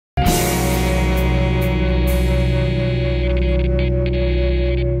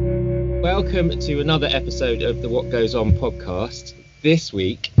welcome to another episode of the What Goes On podcast. This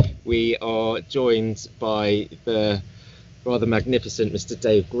week we are joined by the rather magnificent Mr.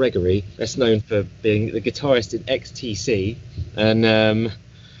 Dave Gregory, best known for being the guitarist in XTC. And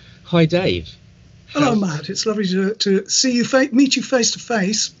hi, Dave. Hello, Matt. It's lovely to see you, meet you face to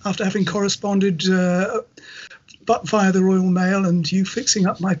face after having corresponded but via the Royal Mail, and you fixing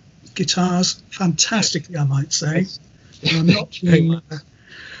up my guitars fantastically, I might say.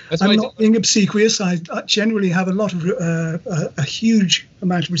 I'm not being obsequious. I generally have a lot of a huge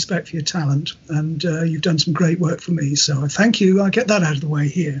amount of respect for your talent, and you've done some great work for me. So thank you. I'll get that out of the way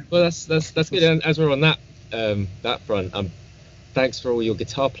here. Well, that's good. And as we're on that front, thanks for all your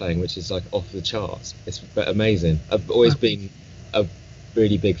guitar playing, which is like off the charts. It's amazing. I've always been a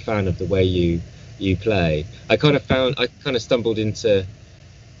really big fan of the way you play. I kind of stumbled into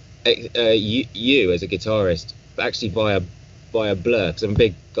you as a guitarist, but actually via Blur, because I'm a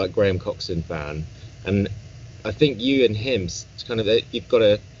big Graham Coxon fan, and I think you and him you've got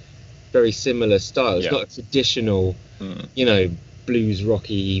a very similar style. It's not a traditional, blues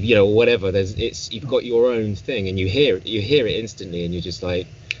rocky, whatever. You've got your own thing, and you hear it instantly, and you're just like,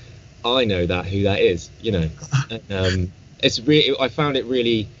 I know who that is, And, it's really, I found it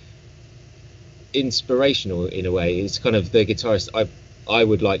really inspirational in a way. It's kind of the guitarist I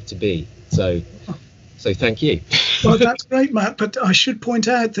would like to be. So thank you. Well, that's great, Matt. But I should point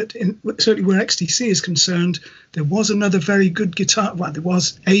out that certainly where XTC is concerned, there was another very good guitar. Well, there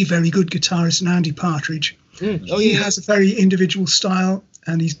was a very good guitarist in Andy Partridge. He has a very individual style,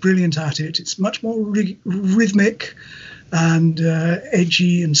 and he's brilliant at it. It's much more rhythmic and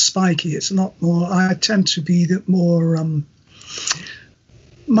edgy and spiky. It's a lot more. I tend to be more.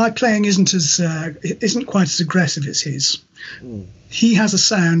 My playing isn't quite as aggressive as his. He has a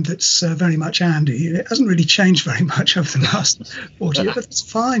sound that's very much Andy. It hasn't really changed very much over the last 40 years, but it's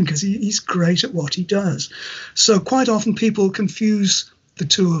fine because he's great at what he does. So quite often people confuse the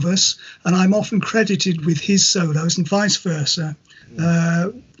two of us, and I'm often credited with his solos and vice versa.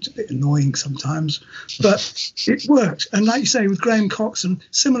 It's a bit annoying sometimes, but it worked. And like you say, with Graham Coxon,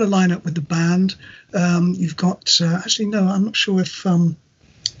 similar lineup with the band. You've got I'm not sure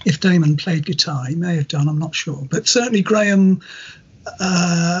if Damon played guitar. He may have done, I'm not sure. But certainly Graham,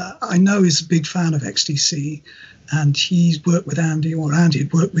 I know, is a big fan of XTC, and he's worked with Andy, or Andy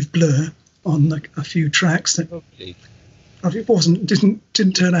had worked with Blur on a few tracks that it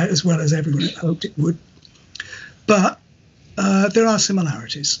didn't turn out as well as everyone had hoped it would. But there are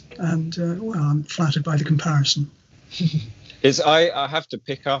similarities, and I'm flattered by the comparison. I have to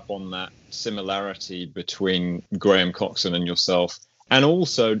pick up on that similarity between Graham Coxon and yourself. And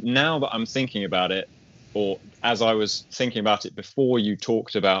also, now that I'm thinking about it, or as I was thinking about it before you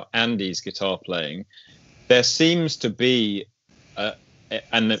talked about Andy's guitar playing, there seems to be,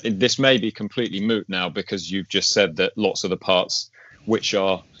 and this may be completely moot now because you've just said that lots of the parts which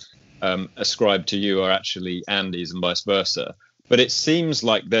are ascribed to you are actually Andy's and vice versa. But it seems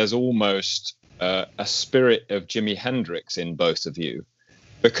like there's almost a spirit of Jimi Hendrix in both of you.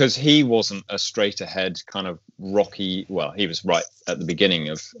 Because he wasn't a straight ahead kind of rocky, well, he was right at the beginning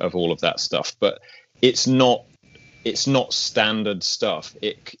of all of that stuff, but it's not standard stuff.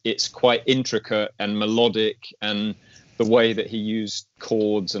 It's quite intricate and melodic, and the way that he used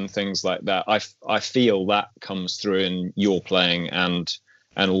chords and things like that, I feel that comes through in your playing and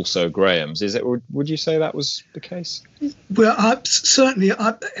also Graham's. Would you say that was the case? Well,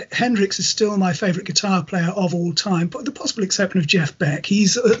 Hendrix is still my favourite guitar player of all time, but the possible exception of Jeff Beck.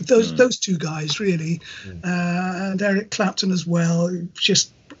 He's those two guys really, and Eric Clapton as well.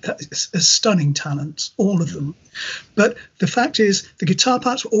 Just a stunning talent, all of them. But the fact is, the guitar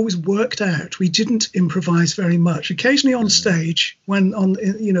parts were always worked out. We didn't improvise very much. Occasionally on stage, back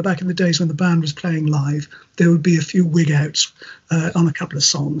in the days when the band was playing live, there would be a few wig outs on a couple of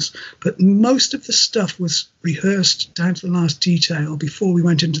songs. But most of the stuff was rehearsed down to the last detail before we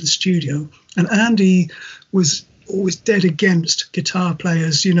went into the studio. And Andy was always dead against guitar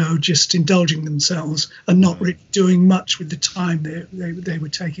players, just indulging themselves and not really doing much with the time they were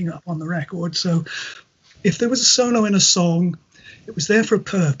taking up on the record. So if there was a solo in a song, it was there for a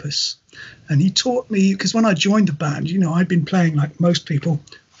purpose. And he taught me, because when I joined the band, I'd been playing, like most people,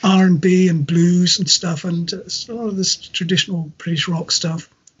 R&B and blues and stuff, and a lot of this traditional British rock stuff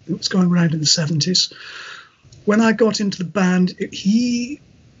that was going around in the 70s. When I got into the band, he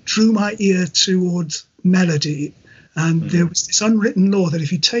drew my ear towards melody, and there was this unwritten law that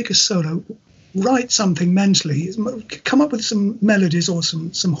if you take a solo, write something mentally, come up with some melodies or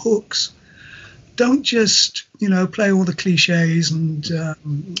some hooks, don't just, play all the cliches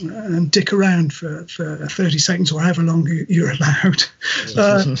and dick around for 30 seconds or however long you're allowed.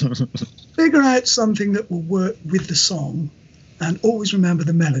 Figure out something that will work with the song, and always remember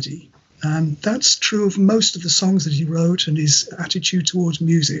the melody. And that's true of most of the songs that he wrote and his attitude towards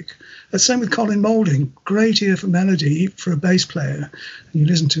music. The same with Colin Moulding. Great ear for melody for a bass player. And you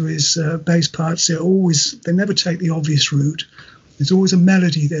listen to his bass parts; they never take the obvious route. There's always a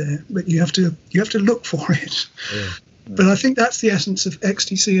melody there, but you have to look for it. Yeah. But I think that's the essence of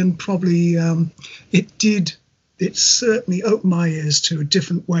XTC, and probably it certainly opened my ears to a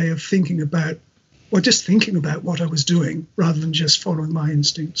different way of thinking about. Well, just thinking about what I was doing rather than just following my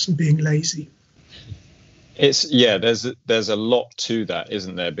instincts and being lazy. There's a lot to that,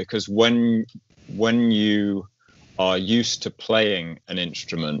 isn't there? Because when you are used to playing an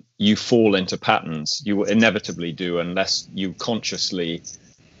instrument, you fall into patterns. You will inevitably do, unless you consciously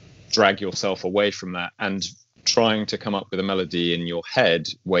drag yourself away from that and trying to come up with a melody in your head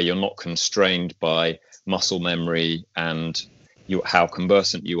where you're not constrained by muscle memory and how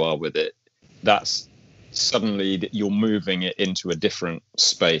conversant you are with it. That's suddenly that you're moving it into a different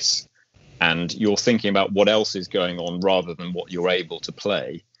space, and you're thinking about what else is going on rather than what you're able to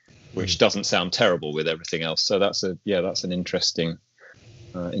play, which doesn't sound terrible with everything else. So that's an interesting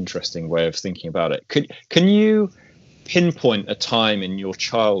way of thinking about it. Can you pinpoint a time in your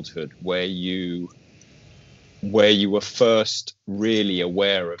childhood where you were first really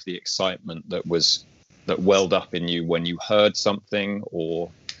aware of the excitement that welled up in you when you heard something,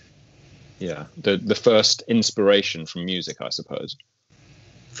 or the first inspiration from music, I suppose?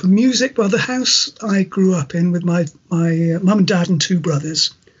 For music, well, the house I grew up in with my mum and dad and two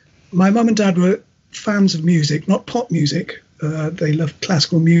brothers. My mum and dad were fans of music, not pop music. They loved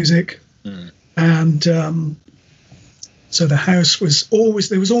classical music, and so the house was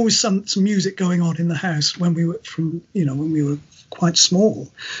there was always some music going on in the house when we were when we were quite small,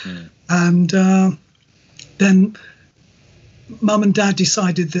 and then Mum and Dad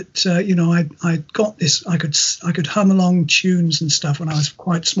decided that I'd got this. I could hum along tunes and stuff when I was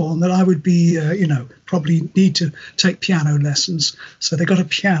quite small, and that I would be probably need to take piano lessons. So they got a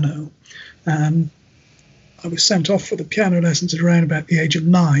piano, and I was sent off for the piano lessons at around about the age of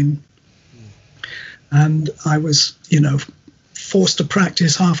 9, and I was forced to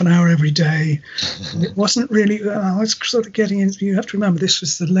practice half an hour every day. And it wasn't really. I was sort of getting into. You have to remember this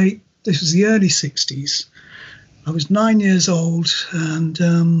was the early 60s. I was 9 years old, and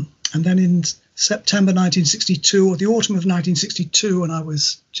then in September 1962, or the autumn of 1962, when I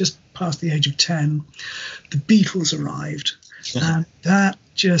was just past the age of 10, the Beatles arrived, and that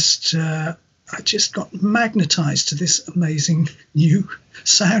I just got magnetized to this amazing new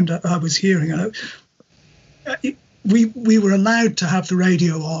sound I was hearing. We were allowed to have the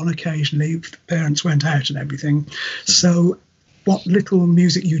radio on occasionally. The parents went out and everything, so what little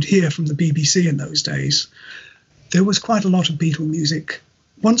music you'd hear from the BBC in those days. There was quite a lot of Beatle music.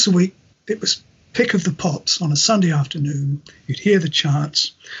 Once a week, it was pick of the pops on a Sunday afternoon. You'd hear the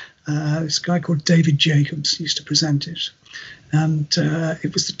charts. This guy called David Jacobs used to present it. And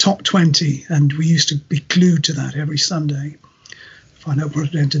it was the top 20, and we used to be glued to that every Sunday, find out what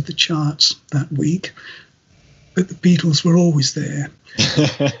had entered the charts that week. But the Beatles were always there.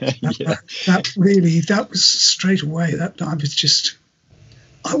 That was straight away. I was just...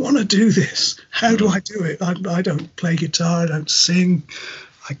 I want to do this. How do I do it? I don't play guitar. I don't sing.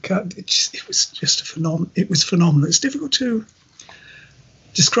 I can't. It was just a phenomenon. It was phenomenal. It's difficult to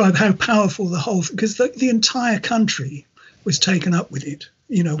describe how powerful the whole, because the entire country was taken up with it.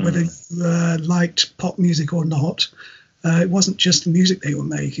 Whether you liked pop music or not, it wasn't just the music they were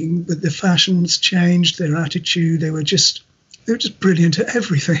making, but the fashions changed, their attitude. They were just brilliant at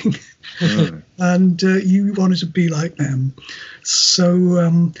everything. And you wanted to be like them.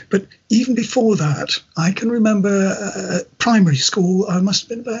 So, but even before that, I can remember at primary school, I must have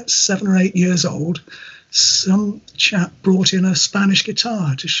been about 7 or 8 years old, some chap brought in a Spanish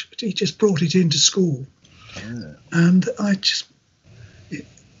guitar. He just brought it into school. And I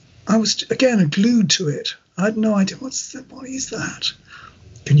was, again, glued to it. I had no idea, what is that?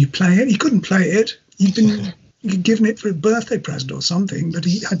 Can you play it? He couldn't play it. He'd been given it for a birthday present or something, but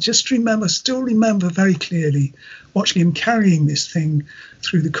I still remember very clearly watching him carrying this thing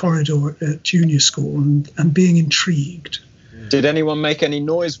through the corridor at junior school and being intrigued. Did anyone make any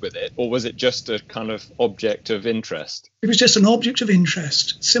noise with it, or was it just a kind of object of interest? It was just an object of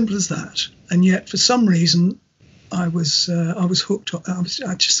interest, simple as that. And yet, for some reason, I was hooked. I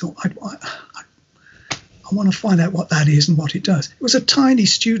just thought, I want to find out what that is and what it does. It was a tiny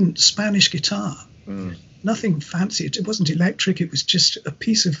student Spanish guitar. Nothing fancy. It wasn't electric. It was just a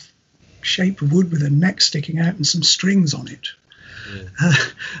piece of shaped wood with a neck sticking out and some strings on it.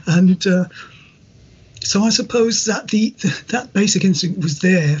 So I suppose that that basic instinct was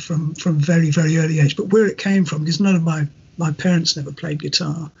there from very, very early age. But where it came from, because none of my parents never played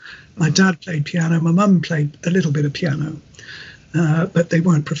guitar. My dad played piano. My mum played a little bit of piano, but they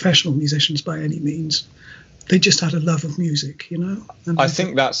weren't professional musicians by any means. They just had a love of music, you know. And I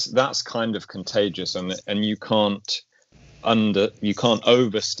think that's kind of contagious, and you can't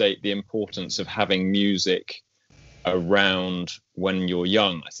overstate the importance of having music around when you're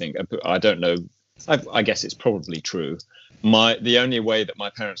young. I think, I don't know, I guess it's probably true. The only way that my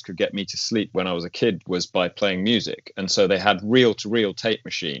parents could get me to sleep when I was a kid was by playing music, and so they had reel-to-reel tape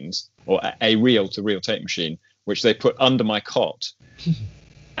machines, or a reel-to-reel tape machine, which they put under my cot.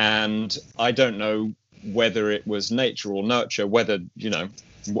 And I don't know whether it was nature or nurture, whether, you know,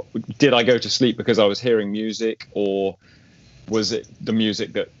 did I go to sleep because I was hearing music, or was it the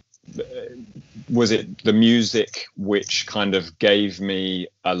music which kind of gave me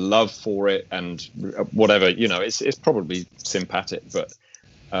a love for it, and whatever, you know, it's probably sympathetic, but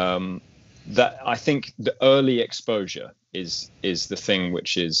that, I think the early exposure is the thing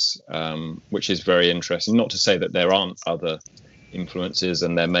which is very interesting. Not to say that there aren't other influences,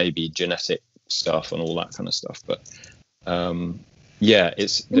 and there may be genetic stuff and all that kind of stuff, but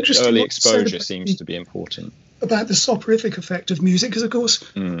it's the early exposure seems to be important. About the soporific effect of music, because of course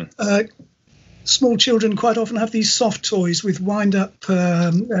small children quite often have these soft toys with wind-up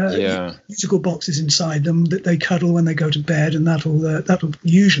musical boxes inside them that they cuddle when they go to bed, and that'll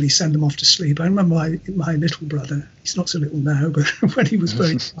usually send them off to sleep. I remember my little brother, he's not so little now, but when he was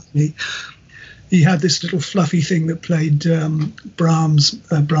very tiny, he had this little fluffy thing that played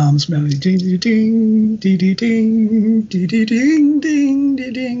Brahms melody, ding ding ding ding ding ding ding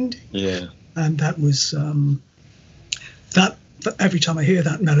ding ding. Yeah, and that was that. Every time I hear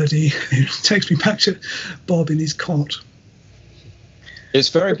that melody, it takes me back to Bob in his cot.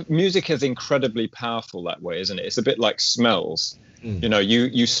 Music is incredibly powerful that way, isn't it? It's a bit like smells. You know,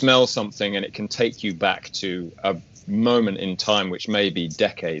 you smell something and it can take you back to a moment in time which may be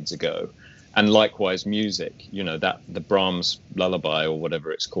decades ago. And likewise, music, you know, that the Brahms lullaby or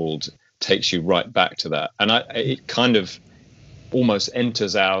whatever it's called takes you right back to that. And it kind of almost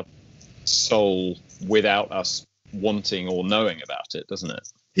enters our soul without us wanting or knowing about it, doesn't it?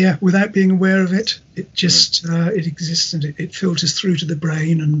 Yeah, without being aware of it, it just it exists, and it filters through to the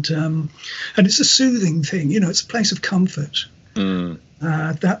brain, and it's a soothing thing. You know, it's a place of comfort.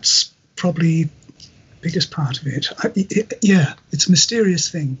 That's probably the biggest part of it. It's a mysterious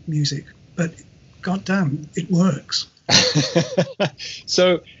thing, music, but goddamn, it works.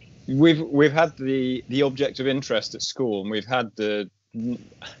 So we've had the object of interest at school, and we've had the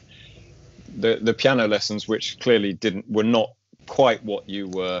piano lessons, which clearly were not quite what you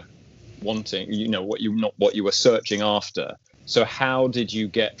were wanting, you know, what you were searching after. So how did you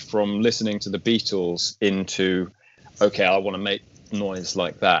get from listening to the Beatles into, okay, I want to make noise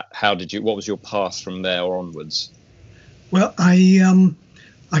like that? What was your path from there onwards? Well, I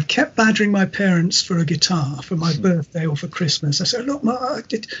kept badgering my parents for a guitar for my birthday or for Christmas. I said, look,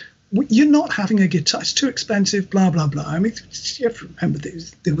 you're not having a guitar, it's too expensive, blah blah blah. I mean, you have to remember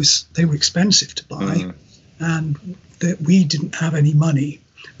they were expensive to buy, and that we didn't have any money.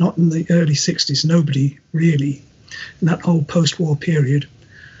 Not in the early 60s, nobody really. In that whole post-war period,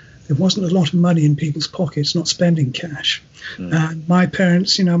 there wasn't a lot of money in people's pockets, not spending cash. And my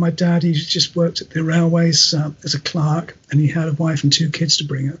parents, you know, my dad, he just worked at the railways as a clerk, and he had a wife and 2 kids to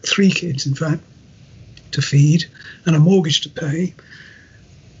bring up, 3 kids in fact, to feed, and a mortgage to pay.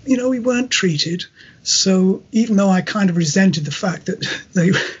 You know, we weren't treated. So even though I kind of resented the fact that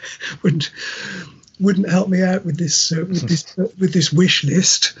they wouldn't help me out with this wish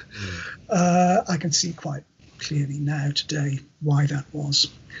list, I can see quite clearly now today why that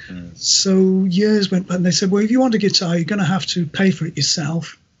was. So years went by, and they said, well, if you want a guitar, you're going to have to pay for it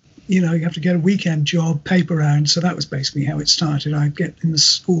yourself. You know, you have to get a weekend job, paper round. So that was basically how it started. I'd get in the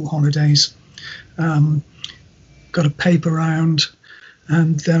school holidays, got a paper round,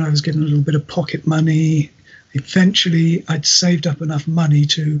 and then I was getting a little bit of pocket money. Eventually, I'd saved up enough money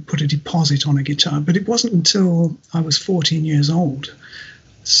to put a deposit on a guitar, but it wasn't until I was 14 years old.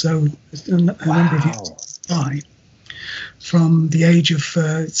 So a number of years by. From the age of,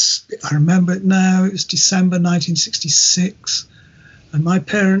 I remember it now, it was December 1966, and my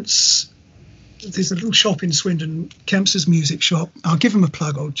parents, there's a little shop in Swindon, Kempster's Music Shop. I'll give him a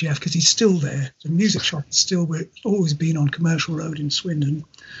plug, old Jeff, because he's still there. The music shop is still where it's always been, on Commercial Road in Swindon.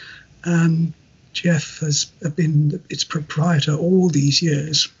 And Jeff has been its proprietor all these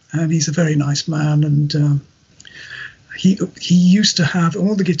years, and he's a very nice man, and he used to have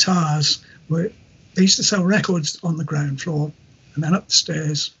all the guitars were. They used to sell records on the ground floor, and then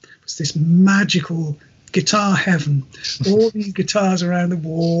upstairs was this magical guitar heaven. All these guitars around the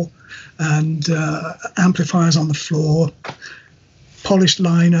wall, and amplifiers on the floor, polished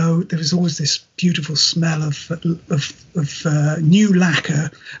lino. There was always this beautiful smell of new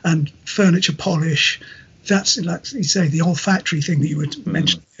lacquer and furniture polish. That's, like you say, the olfactory thing that you were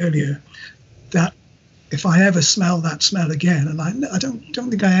mentioning earlier. That if I ever smell that smell again, and I don't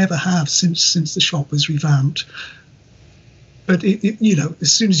think I ever have since the shop was revamped. But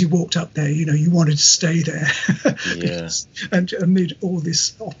as soon as you walked up there, you wanted to stay there, yeah. and amid all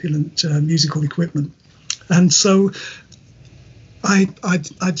this opulent musical equipment. And so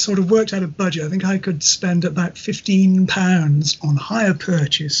I'd sort of worked out a budget. I think I could spend about £15 on hire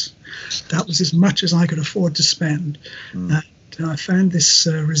purchase. That was as much as I could afford to spend. And I found this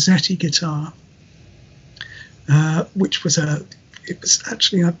Rossetti guitar. Which was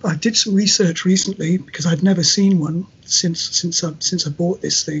actually I did some research recently because I'd never seen one since I bought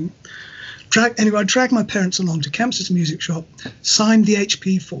this thing. I dragged my parents along to Kempster's music shop, signed the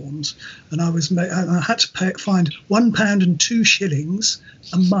HP forms, and I had to find £1 and 2 shillings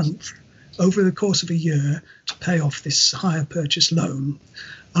a month over the course of a year to pay off this hire purchase loan.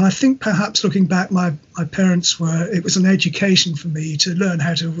 And I think perhaps looking back, my parents it was an education for me to learn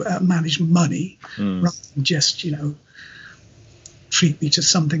how to manage money rather than just, treat me to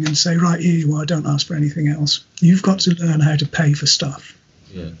something and say, right, here you are, don't ask for anything else. You've got to learn how to pay for stuff.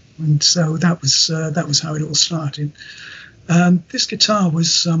 Yeah. And so that was how it all started. This guitar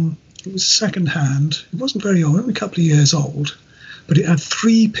was second hand. It wasn't very old, only a couple of years old, but it had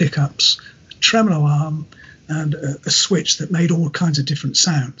 3 pickups, a tremolo arm, and a switch that made all kinds of different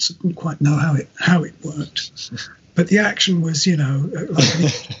sounds. I didn't quite know how it worked, but the action was,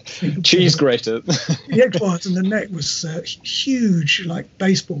 like cheese grater. Yeah, it was, and the neck was huge, like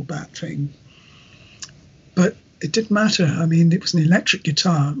baseball bat thing. But it didn't matter. I mean, it was an electric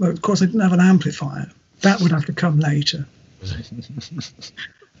guitar. Well, of course, I didn't have an amplifier. That would have to come later.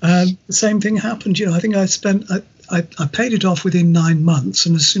 The same thing happened. I think I paid it off within 9 months,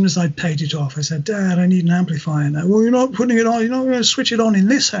 and as soon as I'd paid it off, I said, Dad, I need an amplifier now. Well, you're not putting it on. You're not going to switch it on in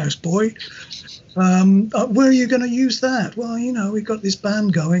this house, boy. Where are you going to use that? Well, we've got this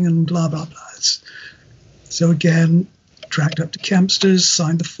band going and blah, blah, blah. So again, dragged up to Kempster's,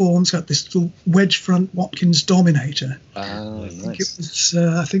 signed the forms, got this little wedge front Watkins Dominator. Oh, nice.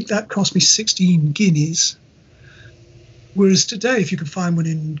 I think that cost me 16 guineas. Whereas today, if you can find one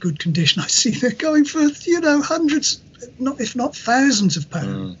in good condition, I see they're going for, hundreds, if not thousands of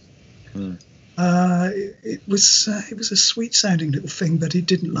pounds. It was a sweet sounding little thing, but it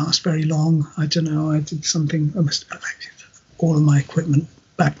didn't last very long. I don't know. I did something. All of my equipment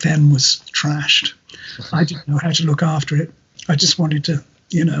back then was trashed. I didn't know how to look after it. I just wanted to,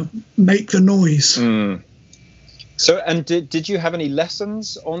 make the noise. So, and did you have any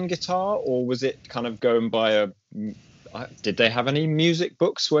lessons on guitar, or was it kind of going by did they have any music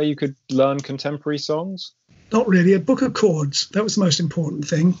books where you could learn contemporary songs? Not really. A book of chords. That was the most important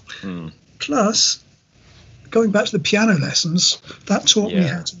thing. Plus, going back to the piano lessons, that taught me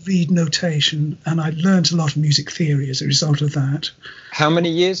how to read notation, and I learned a lot of music theory as a result of that. How many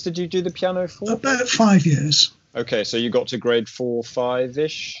years did you do the piano for? About 5 years. Okay, so you got to grade 4,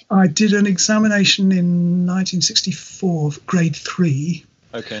 5-ish? I did an examination in 1964, grade 3.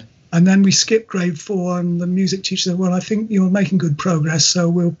 Okay. And then we skipped grade 4, and the music teacher said, well, I think you're making good progress, so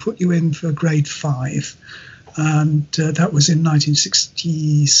we'll put you in for grade 5. And that was in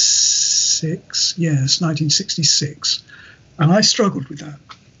 1966. Yes, 1966. And I struggled with that.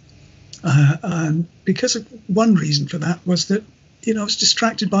 And because of one reason for that was that, I was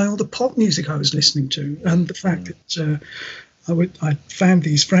distracted by all the pop music I was listening to, and the fact that I found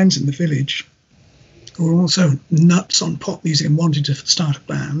these friends in the village who were also nuts on pop music and wanted to start a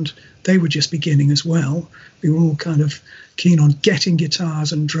band. They were just beginning as well. We were all kind of keen on getting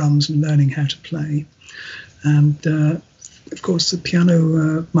guitars and drums and learning how to play. And of course, the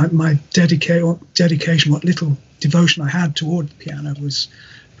piano, my dedication, what little devotion I had toward the piano was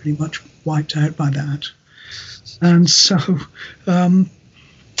pretty much wiped out by that. And so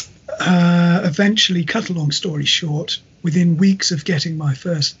eventually, cut a long story short, within weeks of getting my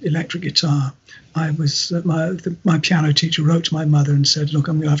first electric guitar, my piano teacher wrote to my mother and said, look,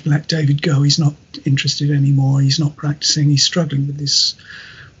 I'm going to have to let David go. He's not interested anymore. He's not practicing. He's struggling with this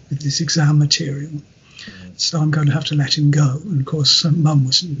exam material. So I'm going to have to let him go. And of course, Mum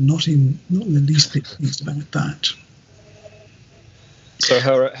was not in the least bit pleased about that. So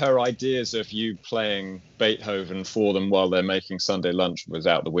her ideas of you playing Beethoven for them while they're making Sunday lunch was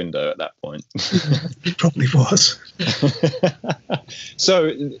out the window at that point. It probably was.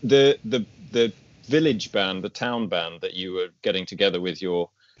 So the village band, the town band that you were getting together with your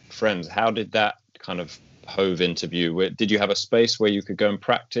friends, how did that kind of hove into view? Did you have a space where you could go and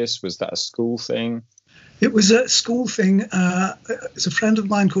practice? Was that a school thing? It was a school thing. It's a friend of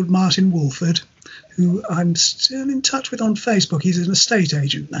mine called Martin Wolford, who I'm still in touch with on Facebook. He's an estate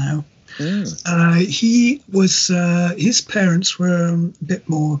agent now. He was, his parents were a bit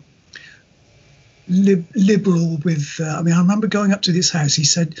more liberal with, I remember going up to this house. He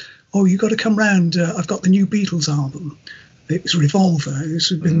said, "Oh, you got to come round. I've got the new Beatles album." It was Revolver.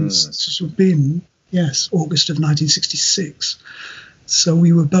 This would have been, yes, August of 1966. So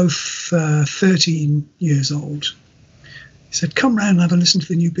we were both 13 years old. He said, "Come round and have a listen to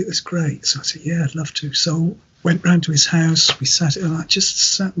the new bit. It's great." So I said, "Yeah, I'd love to." So went round to his house. We sat, and I just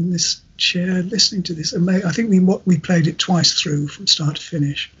sat in this chair listening to this. I think we played it twice through from start to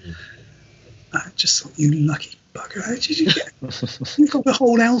finish. I just thought, you lucky bugger, how did you get? You've got the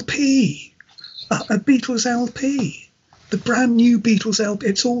whole LP, a Beatles LP, the brand new Beatles LP.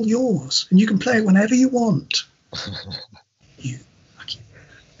 It's all yours, and you can play it whenever you want. You lucky.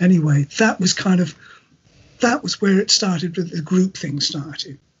 Anyway, that was where it started. With the group thing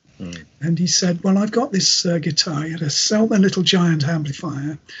started. And he said, "Well, I've got this guitar. He had a Selmer Little Giant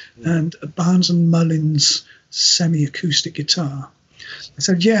amplifier and a Barnes and Mullins semi-acoustic guitar." I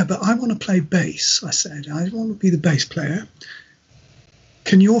said, "Yeah, but I want to play bass." I said, "I want to be the bass player.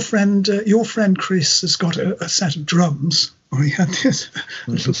 Can your friend Chris has got a set of drums?" Or he had this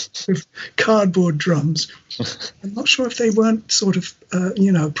little cardboard drums. I'm not sure if they weren't sort of,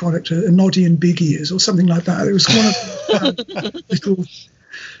 product of Noddy and Big Ears or something like that. It was one of the little.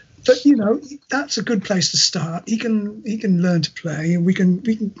 But that's a good place to start. He can learn to play, and we can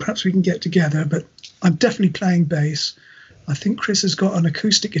get together. But I'm definitely playing bass. I think Chris has got an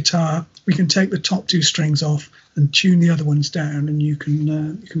acoustic guitar. We can take the top two strings off and tune the other ones down, and you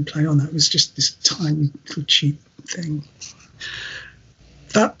can play on that. It was just this tiny little cheap thing.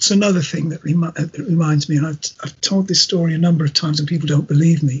 That's another thing that reminds me, and I've told this story a number of times, and people don't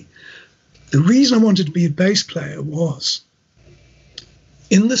believe me. The reason I wanted to be a bass player was,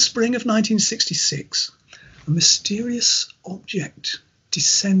 in the spring of 1966, a mysterious object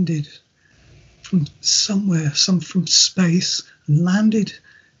descended from somewhere, from space, and landed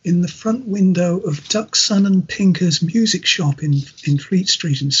in the front window of Duck, Sun and Pinker's music shop in Fleet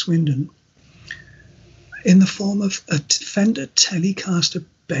Street in Swindon, in the form of a Fender Telecaster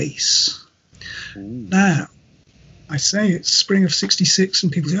bass. Ooh. Now, I say it's spring of 66,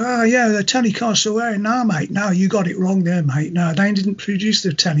 and people say, "Oh, yeah, the Telecaster way." "No, mate, no, you got it wrong there, mate. No, they didn't produce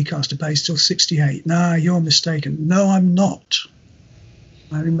the Telecaster bass till 68. No, you're mistaken." "No, I'm not.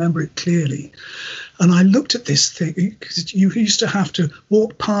 I remember it clearly." And I looked at this thing, because you used to have to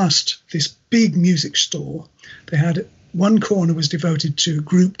walk past this big music store. They had one corner was devoted to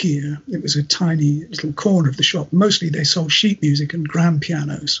group gear. It was a tiny little corner of the shop. Mostly they sold sheet music and grand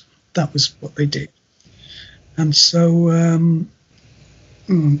pianos. That was what they did. And so, I'm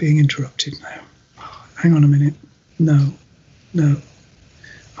being interrupted now. Oh, hang on a minute. No.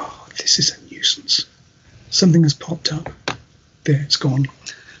 Oh, this is a nuisance. Something has popped up. There, it's gone.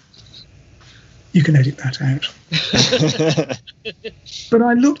 You can edit that out. But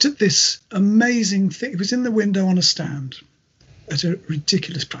I looked at this amazing thing. It was in the window on a stand at a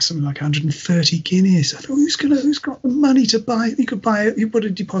ridiculous price, something like 130 guineas. I thought, who's got the money to buy it? You put a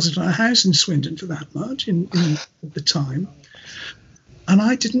deposit on a house in Swindon for that much at the time. And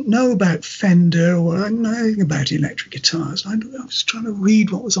I didn't know about Fender, or I didn't know anything about electric guitars. I was trying to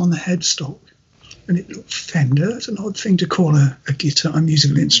read what was on the headstock. And it looked Fender. That's an odd thing to call a guitar, a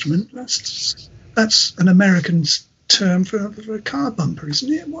musical instrument. That's an American term for a car bumper, isn't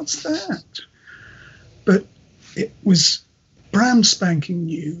it? What's that? But it was brand spanking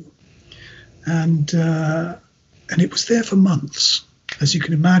new, and it was there for months, as you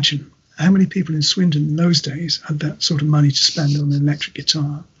can imagine. How many people in Swindon in those days had that sort of money to spend on an electric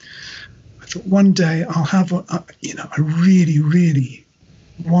guitar? I thought, one day I'll have I really, really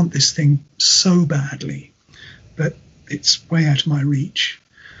want this thing so badly, but it's way out of my reach.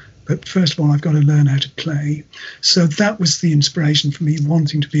 But first of all, I've got to learn how to play. So that was the inspiration for me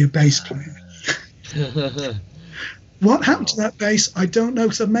wanting to be a bass player. What happened to that bass, I don't know,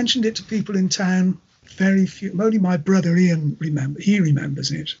 because I've mentioned it to people in town. Very few. Only my brother Ian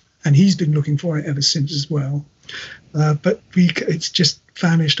remembers it, and he's been looking for it ever since as well. But it's just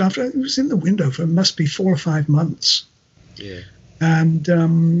vanished after it was in the window for must be 4 or 5 months. Yeah.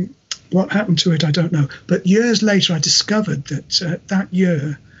 And what happened to it, I don't know. But years later, I discovered that that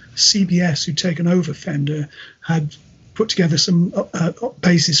year, CBS, who'd taken over Fender, had put together some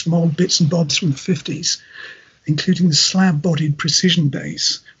basses from old bits and bobs from the 50s, including the slab-bodied precision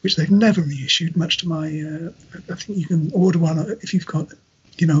bass, which they've never reissued, much to my... I think you can order one if you've got,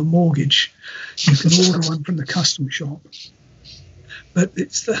 a mortgage. You can order one from the custom shop. But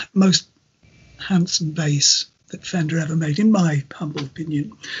it's the most handsome bass that Fender ever made, in my humble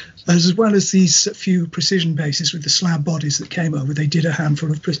opinion. As well as these few precision basses with the slab bodies that came over, they did a handful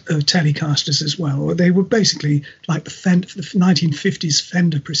of Telecasters as well. They were basically like the 1950s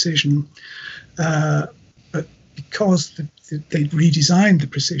Fender Precision, but because they redesigned the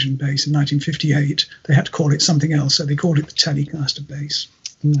precision bass in 1958, they had to call it something else, so they called it the Telecaster bass.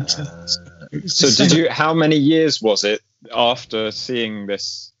 How many years was it after seeing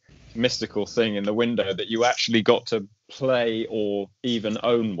this mystical thing in the window that you actually got to play or even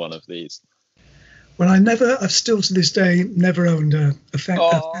own one of these? Well, I've still to this day never owned a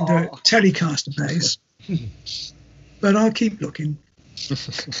Fender Telecaster bass, but I'll keep looking.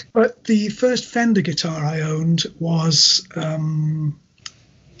 But the first Fender guitar I owned was,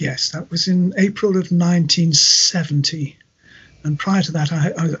 that was in April of 1970. And prior to that,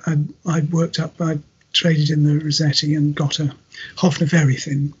 I traded in the Rossetti and got a Hofner Very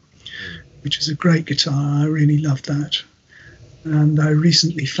Thin, which was a great guitar. I really loved that. And I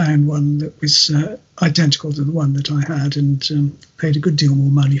recently found one that was identical to the one that I had, and paid a good deal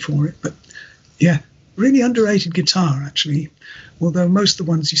more money for it. But yeah, really underrated guitar, actually. Although most of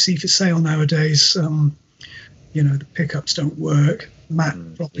the ones you see for sale nowadays, the pickups don't work. Matt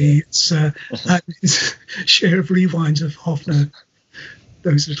probably had his share of rewinds of Hofner,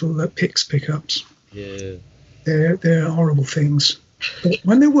 those little pickups. Yeah, they're horrible things. But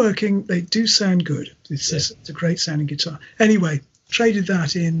when they're working, they do sound good. It's a great sounding guitar. Anyway, traded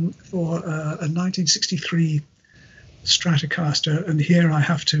that in for a 1963 Stratocaster, and here I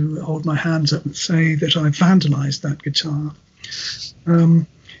have to hold my hands up and say that I vandalized that guitar.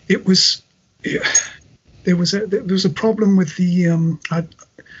 There was a problem with the.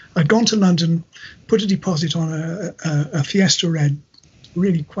 I'd gone to London, put a deposit on a Fiesta Red,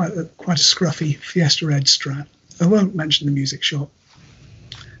 really quite a scruffy Fiesta Red Strat. I won't mention the music shop.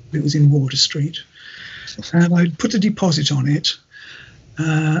 It was in Water Street, and I put a deposit on it,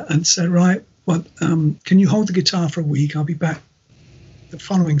 and said, right, well, can you hold the guitar for a week? I'll be back the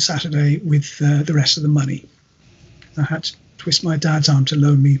following Saturday with the rest of the money. I had to twist my dad's arm to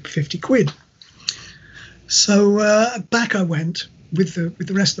loan me 50 quid. So back I went with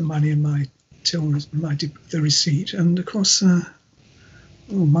the rest of the money and the receipt, and of course, no,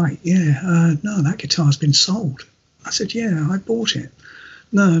 that guitar's been sold. I said, yeah, I bought it.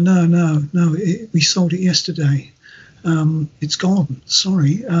 No, we sold it yesterday. It's gone.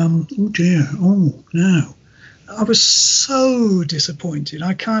 Sorry. Oh dear. Oh no. I was so disappointed.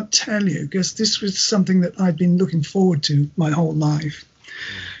 I can't tell you, because this was something that I'd been looking forward to my whole life.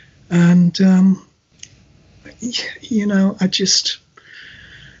 And,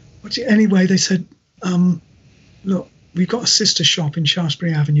 anyway, they said, look, we've got a sister shop in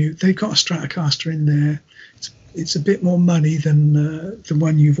Shaftesbury Avenue. They've got a Stratocaster in there. It's a bit more money than the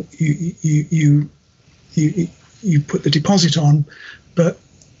one you put the deposit on, but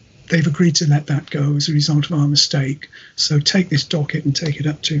they've agreed to let that go as a result of our mistake. So take this docket and take it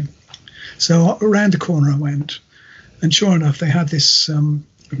up to. So around the corner I went, and sure enough, they had this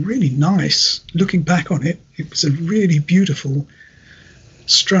really nice. Looking back on it, it was a really beautiful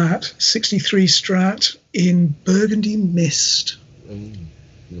Strat, 63 Strat in burgundy mist,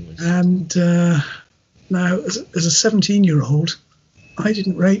 nice. And. Now, as a 17-year-old, I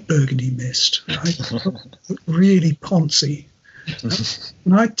didn't rate burgundy mist. Right? Really poncy.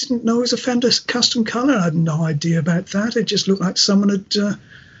 And I didn't know it was a Fender custom colour. I had no idea about that. It just looked like someone had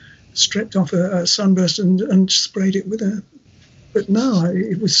stripped off a sunburst and sprayed it with a... But no,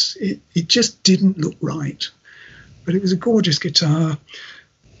 it just didn't look right. But it was a gorgeous guitar.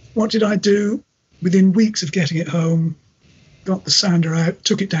 What did I do? Within weeks of getting it home, got the sander out,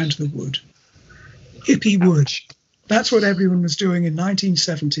 took it down to the wood. Hippie wood. That's what everyone was doing in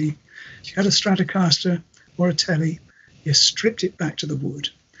 1970. If you had a Stratocaster or a Tele, you stripped it back to the wood.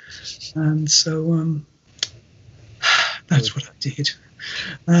 And so that's what I did.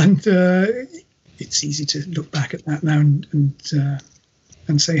 And it's easy to look back at that now and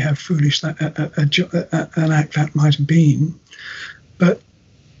say how foolish an act that might have been. But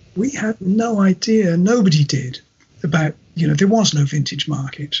we had no idea, nobody did, about, there was no vintage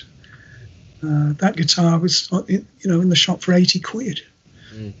market. That guitar was, in the shop for 80 quid.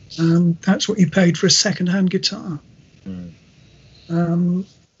 That's what you paid for a second-hand guitar.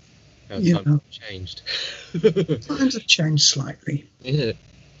 you know, changed. Times have changed slightly. Yeah.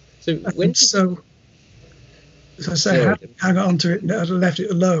 So as I say, had I hung on to it and I'd have left it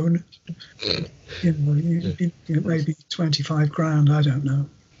alone, you know, you'd be maybe 25 grand. I don't know.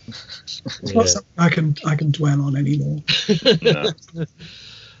 It's not something I can dwell on anymore. No.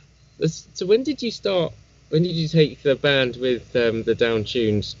 So when did you start? When did you take the band with the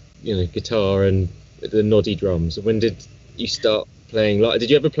down-tuned, you know, guitar and the noddy drums? When did you start playing? Like, did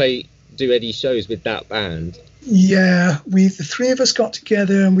you ever do any shows with that band? Yeah, the three of us got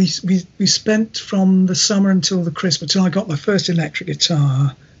together and we spent from the summer until the Christmas, until I got my first electric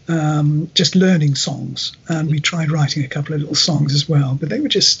guitar, just learning songs, and we tried writing a couple of little songs as well, but they were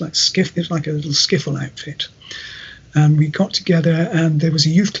just like it was like a little skiffle outfit. And we got together, and there was a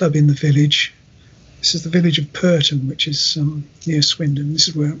youth club in the village. This is the village of Purton, which is near Swindon. This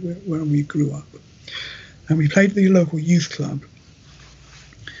is where we grew up, and we played at the local youth club,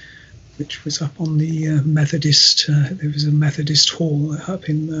 which was up on the Methodist. There was a Methodist hall up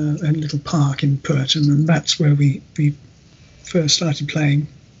in a little park in Purton, and that's where we first started playing.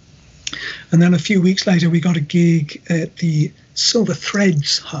 And then a few weeks later, we got a gig at the Silver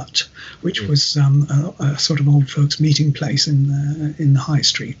Threads Hut, which was a sort of old folks' meeting place in the High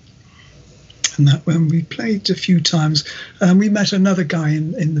Street. And that when we played a few times, we met another guy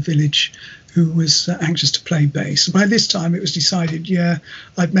in the village who was anxious to play bass. By this time, it was decided,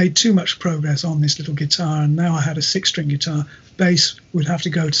 I'd made too much progress on this little guitar, and now I had a 6-string guitar. Bass would have to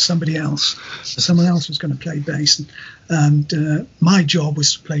go to somebody else. Someone else was going to play bass, and my job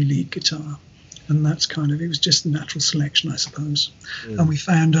was to play lead guitar. And that's it was just a natural selection, I suppose. And we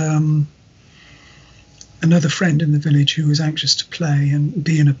found another friend in the village who was anxious to play and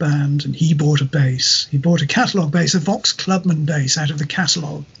be in a band, and he bought a bass. He bought a catalogue bass, a Vox Clubman bass out of the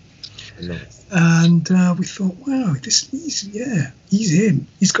catalogue. Nice. And we thought, wow, he's in.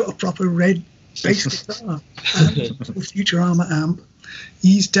 He's got a proper red bass guitar and a Futurama amp.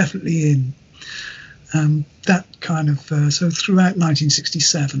 He's definitely in. That kind of so throughout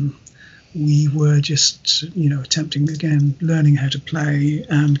 1967, we were just attempting again, learning how to play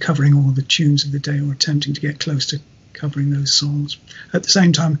and covering all the tunes of the day, or attempting to get close to covering those songs. At the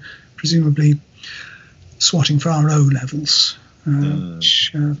same time, presumably swatting for our O levels,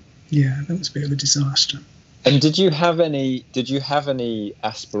 which. That was a bit of a disaster. And did you have any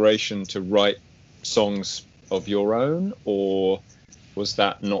aspiration to write songs of your own, or was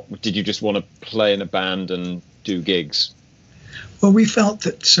that not? Did you just want to play in a band and do gigs? Well, we felt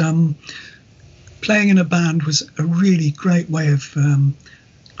that playing in a band was a really great way of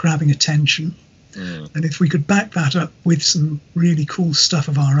grabbing attention, and if we could back that up with some really cool stuff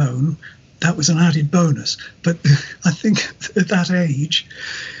of our own, that was an added bonus. But I think at that age,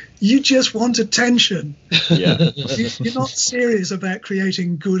 you just want attention. Yeah. You're not serious about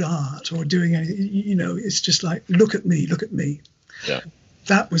creating good art or doing anything. It's just like, look at me. Yeah.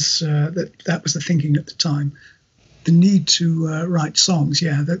 That was the thinking at the time. The need to write songs,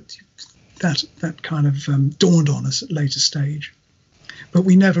 that kind of dawned on us at a later stage. But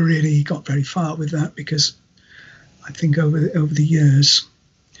we never really got very far with that, because I think over the years,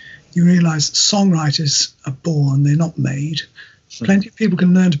 you realise that songwriters are born, they're not made. Plenty of people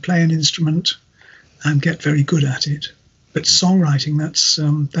can learn to play an instrument and get very good at it, but songwriting,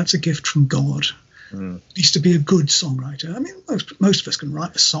 that's a gift from God. At least to be a good songwriter. I mean, most of us can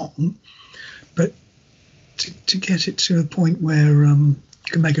write a song, but to get it to a point where you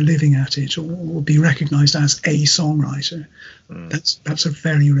can make a living at it, or be recognised as a songwriter, that's a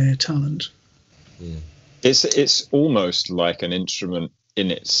very rare talent. Yeah. It's almost like an instrument in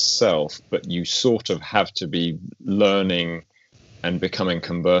itself, but you sort of have to be learning and becoming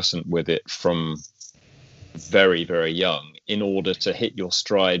conversant with it from very, very young in order to hit your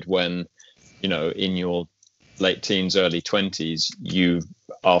stride when, in your late teens, early 20s, you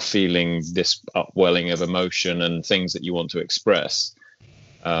are feeling this upwelling of emotion and things that you want to express.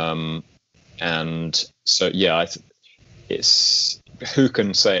 And so, it's, who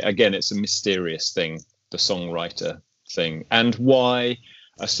can say, again, it's a mysterious thing, the songwriter thing, and why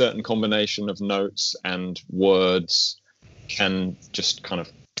a certain combination of notes and words can just kind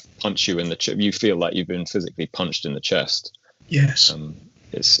of punch you in the chest. You feel like you've been physically punched in the chest. Yes.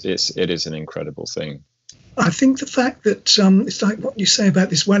 It is an incredible thing. I think the fact that it's like what you say about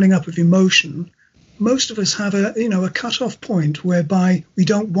this welling up of emotion. Most of us have a cut-off point whereby we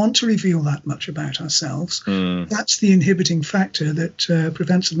don't want to reveal that much about ourselves. That's the inhibiting factor that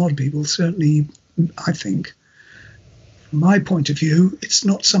prevents a lot of people. Certainly, I think, from my point of view, it's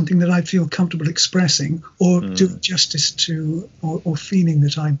not something that I feel comfortable expressing or doing justice to, or feeling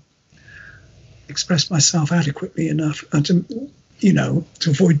that I express myself adequately enough. to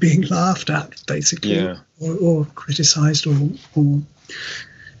avoid being laughed at, basically, or criticised, or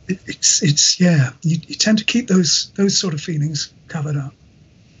it's you tend to keep those sort of feelings covered up.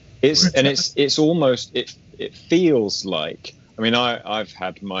 It's almost it feels like, I mean, I've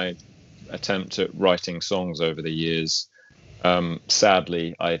had my attempt at writing songs over the years.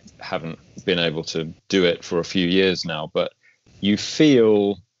 Sadly, I haven't been able to do it for a few years now, but you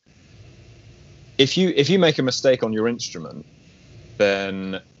feel if you make a mistake on your instrument,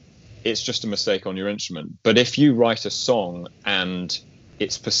 then it's just a mistake on your instrument. But if you write a song and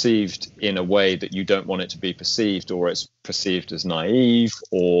it's perceived in a way that you don't want it to be perceived, or it's perceived as naive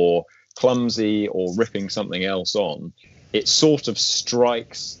or clumsy or ripping something else on, it sort of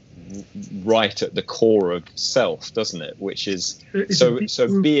strikes right at the core of self, doesn't it? Which is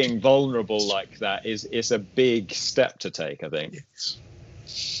so being vulnerable like that is a big step to take, I think. Yes.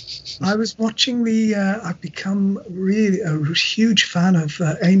 I was watching I've become really a huge fan of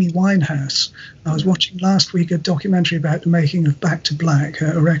Amy Winehouse. I was watching last week a documentary about the making of Back to Black,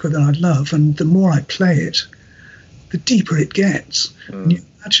 a record that I love, and the more I play it, the deeper it gets. And you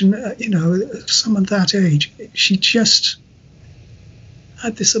imagine, someone that age, she just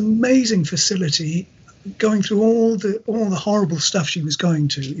had this amazing facility going through all the horrible stuff she was going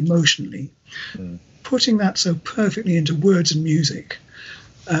to emotionally, putting that so perfectly into words and music.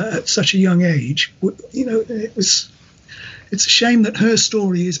 At such a young age, it's a shame that her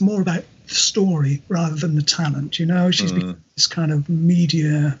story is more about the story rather than the talent. She's become this kind of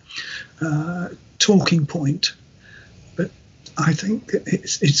media talking point. But I think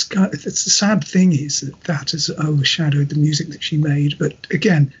it's the sad thing is that has overshadowed the music that she made. But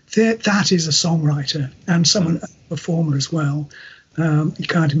again, that is a songwriter and a performer as well. You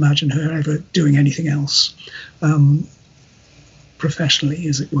can't imagine her ever doing anything else. Professionally,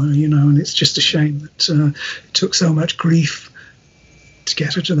 as it were, and it's just a shame that it took so much grief to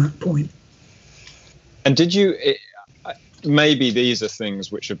get her to that point. And did you, maybe these are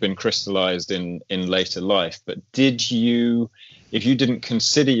things which have been crystallized in later life, but did you, if you didn't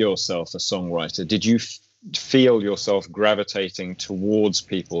consider yourself a songwriter, did you feel yourself gravitating towards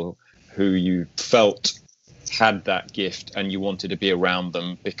people who you felt had that gift and you wanted to be around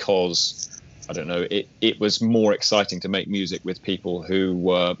them because, I don't know, it was more exciting to make music with people who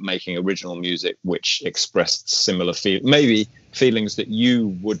were making original music which expressed similar maybe feelings that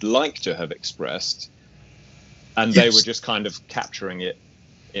you would like to have expressed, and they were just kind of capturing it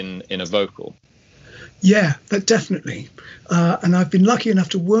in a vocal? Yeah, but definitely. And I've been lucky enough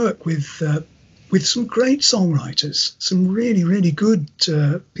to work with some great songwriters, some really, really good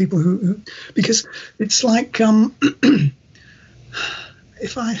people who because it's like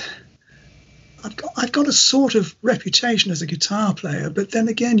I've got a sort of reputation as a guitar player, but then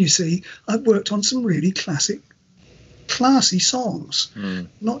again, you see, I've worked on some really classy songs,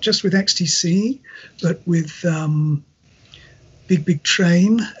 not just with XTC, but with Big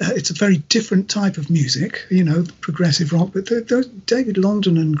Train. It's a very different type of music, progressive rock, but David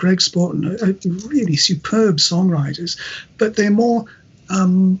Longdon and Greg Sporton are really superb songwriters, but they're more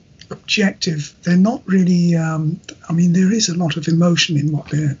objective. They're not really there is a lot of emotion in what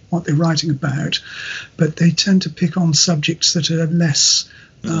they're writing about, but they tend to pick on subjects that are less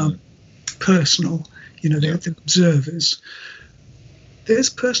personal. They're the observers. There's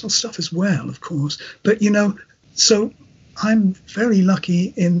personal stuff as well, of course, but so I'm very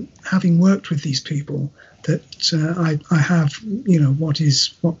lucky in having worked with these people that I have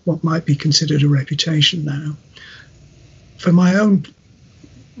what might be considered a reputation now. For my own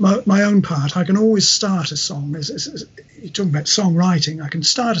part, I can always start a song. As you're talking about songwriting, I can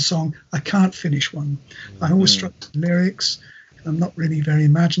start a song, I can't finish one. I always struggle with lyrics. I'm not really very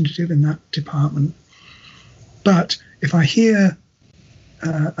imaginative in that department. But if I hear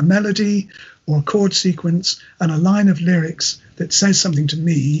a melody or a chord sequence and a line of lyrics that says something to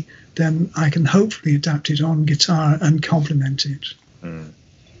me, then I can hopefully adapt it on guitar and complement it.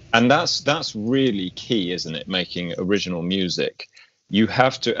 And that's really key, isn't it? Making original music. You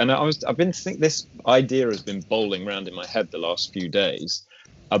have to, and I've been thinking, this idea has been bowling around in my head the last few days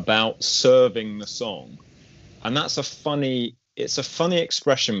about serving the song, and it's a funny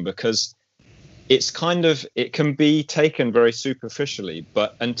expression because it can be taken very superficially,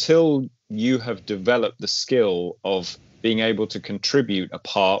 but until you have developed the skill of being able to contribute a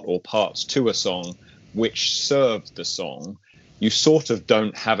part or parts to a song which serve the song, you sort of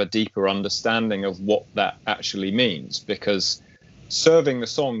don't have a deeper understanding of what that actually means, because serving the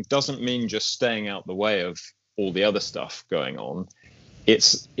song doesn't mean just staying out the way of all the other stuff going on.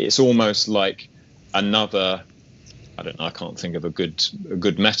 It's almost like another, I don't know, I can't think of a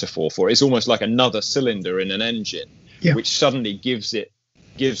good metaphor for it. It's almost like another cylinder in an engine, which suddenly gives the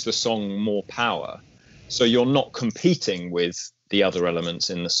song more power. So you're not competing with the other elements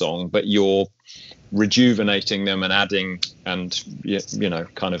in the song, but you're rejuvenating them and adding, and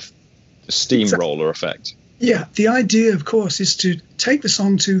kind of the steamroller effect. Yeah, the idea, of course, is to take the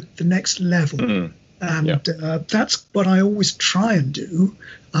song to the next level, and that's what I always try and do.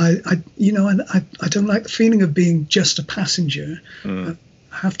 I don't like the feeling of being just a passenger. I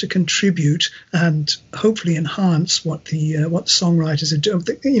have to contribute and hopefully enhance what the songwriters are doing.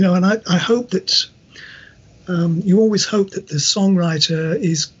 And I hope that you always hope that the songwriter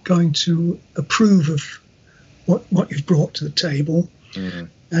is going to approve of what you've brought to the table.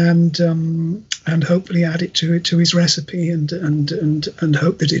 And hopefully add it to his recipe, and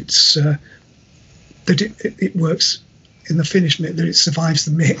hope that it's that it works in the finished mix, that it survives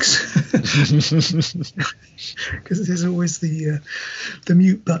the mix. Because there's always the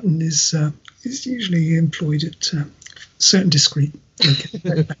mute button is usually employed at certain discrete.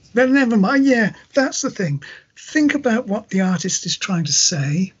 But never mind. Yeah, that's the thing. Think about what the artist is trying to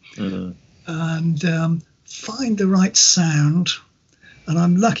say, and find the right sound. And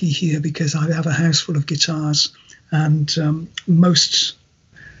I'm lucky here because I have a house full of guitars, and most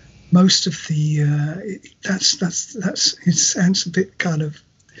of the that's it sounds a bit kind of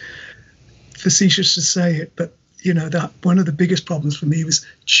facetious to say it, but that one of the biggest problems for me was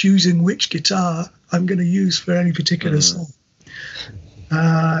choosing which guitar I'm going to use for any particular song.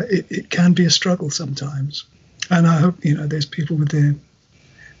 It can be a struggle sometimes, and I hope there's people with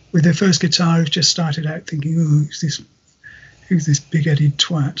their first guitar who've just started out thinking, oh, who's this big-headed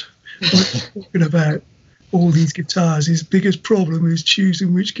twat? What's he talking about all these guitars? His biggest problem is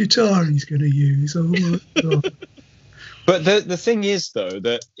choosing which guitar he's going to use. Oh my God. But the thing is, though,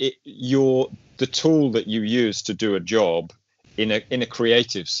 that the tool that you use to do a job in a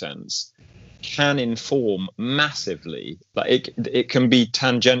creative sense can inform massively. Like it can be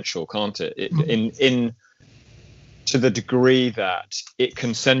tangential, can't it? In to the degree that it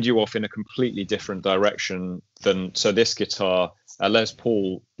can send you off in a completely different direction than. So this guitar, a Les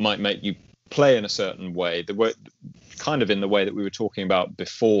Paul, might make you play in a certain way, kind of in the way that we were talking about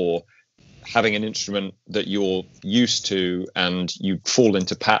before, having an instrument that you're used to and you fall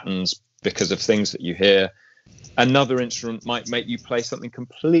into patterns because of things that you hear. Another instrument might make you play something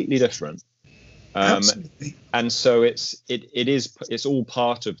completely different. Absolutely. And so it's all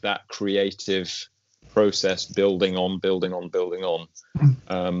part of that creative process, building on.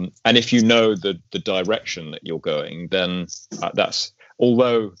 And if you know the direction that you're going, then that's,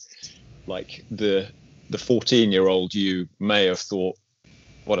 although like the 14-year-old you may have thought,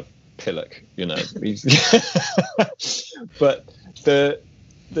 what a pillock, but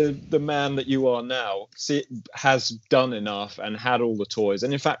the man that you are now has done enough and had all the toys.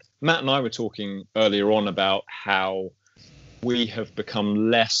 And in fact, Matt and I were talking earlier on about how we have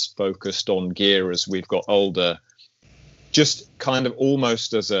become less focused on gear as we've got older, just kind of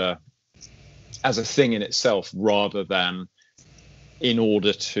almost as a thing in itself, rather than in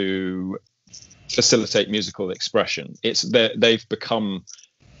order to facilitate musical expression. They've become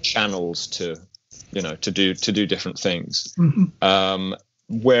channels to do different things.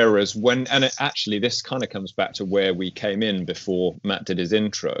 Whereas actually this kind of comes back to where we came in before Matt did his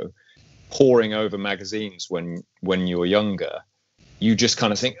intro, poring over magazines when you're younger, you just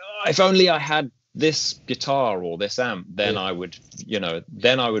kind of think, oh, if only I had this guitar or this amp, then I would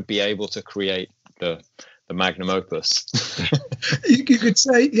be able to create the magnum opus. You could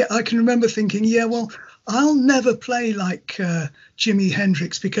say, yeah, I can remember thinking, yeah, well, I'll never play like Jimi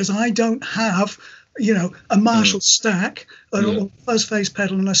Hendrix because I don't have, a Marshall stack, a fuzz face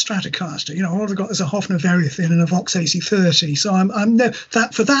pedal and a Stratocaster. All I've got is a Hofner Verithin and a Vox AC30. So I'm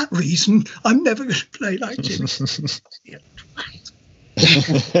for that reason, I'm never going to play like Jimi.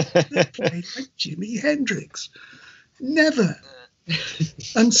 Play like Jimi Hendrix. Never.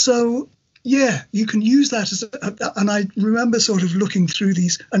 And so, yeah, you can use that as and I remember sort of looking through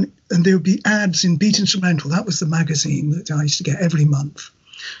these, and there would be ads in Beat Instrumental. That was the magazine that I used to get every month.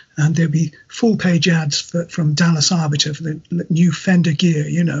 And there'd be full-page ads from Dallas Arbiter for the new Fender gear,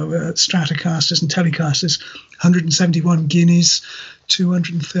 Stratocasters and Telecasters, 171 guineas,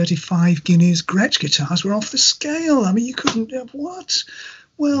 235 guineas. Gretsch guitars were off the scale. I mean, you couldn't have what?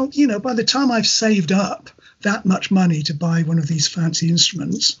 Well, by the time I've saved up that much money to buy one of these fancy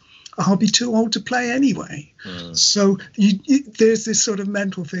instruments, I'll be too old to play anyway. So there's this sort of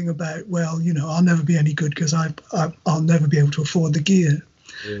mental thing about, well, I'll never be any good because I'll never be able to afford the gear.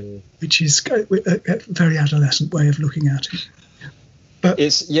 Which is a very adolescent way of looking at it. But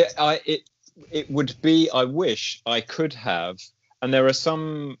it would be, I wish I could have, and there are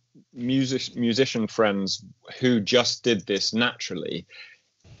some musician friends who just did this naturally.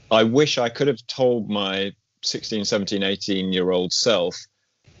 I wish I could have told my 16, 17, 18-year-old self,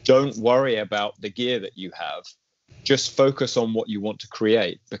 don't worry about the gear that you have. Just focus on what you want to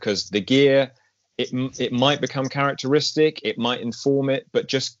create, because the gear, it might become characteristic, it might inform it, but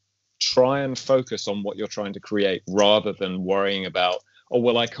just try and focus on what you're trying to create rather than worrying about, oh,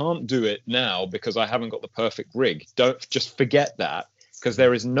 well, I can't do it now because I haven't got the perfect rig. Don't just forget that, because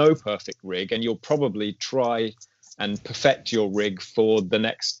there is no perfect rig, and you'll probably try and perfect your rig for the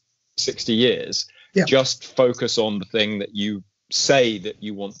next 60 years. Yeah. Just focus on the thing that you say that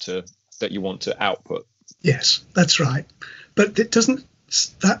you want to output. Yes, that's right. But it doesn't,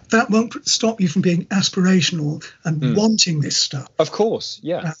 that won't stop you from being aspirational and wanting this stuff. Of course,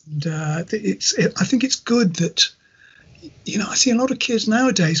 yeah. And I think it's good that, I see a lot of kids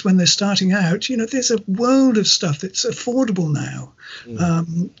nowadays when they're starting out, there's a world of stuff that's affordable now.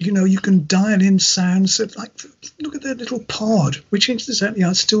 You can dial in sounds that, like, look at that little pod, which incidentally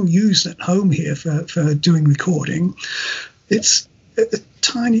I still use at home here for doing recording. It's a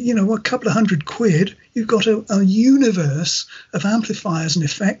tiny, a couple of £100. You've got a universe of amplifiers and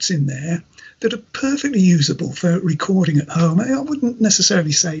effects in there that are perfectly usable for recording at home. I wouldn't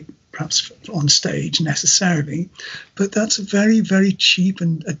necessarily say perhaps on stage necessarily, but that's a very, very cheap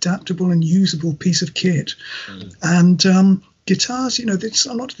and adaptable and usable piece of kit. And guitars, there's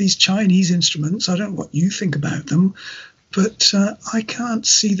a lot of these Chinese instruments. I don't know what you think about them, but I can't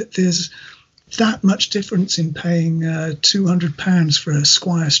see that there's that much difference in paying £200 for a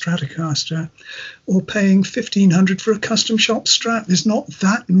Squier Stratocaster or paying £1,500 for a custom shop Strat. There's not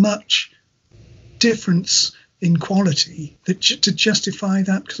that much difference in quality that to justify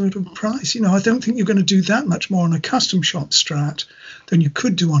that sort of price. I don't think you're going to do that much more on a custom shop Strat than you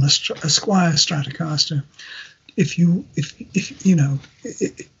could do on a Squier Stratocaster.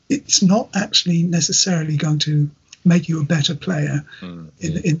 It's not actually necessarily going to make you a better player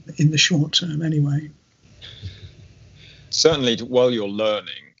in the short term anyway. Certainly while you're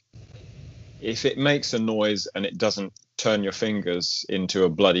learning, if it makes a noise and it doesn't turn your fingers into a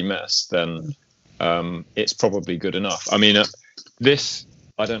bloody mess, then it's probably good enough. I mean,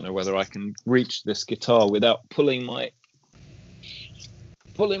 I don't know whether I can reach this guitar without pulling my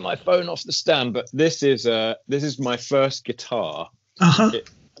phone off the stand, but this is my first guitar.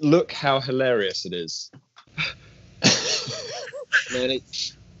 Look how hilarious it is. Man,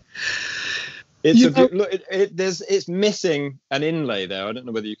 it's missing an inlay there. I don't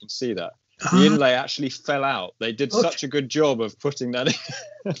know whether you can see that. The inlay actually fell out. They did such a good job of putting that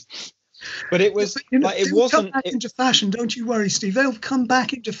in. But it was it wasn't come back into fashion. Don't you worry, Steve. They'll come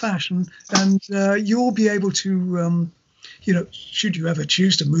back into fashion, and you'll be able to, should you ever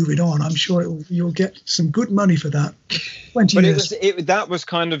choose to move it on, I'm sure you'll get some good money for that. 20 years. That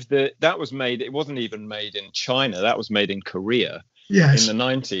was made. It wasn't even made in China. That was made in Korea. Yes. In the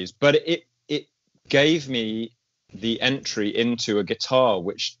 90s. But it gave me the entry into a guitar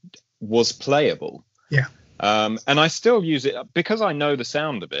which was playable. Yeah. And I still use it because I know the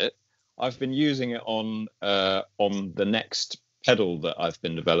sound of it. I've been using it on the next pedal that I've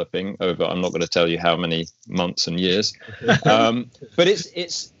been developing over, I'm not going to tell you how many months and years. But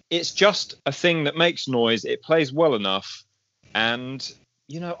it's just a thing that makes noise. It plays well enough. And,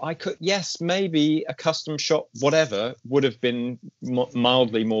 I could, yes, maybe a custom shop, whatever, would have been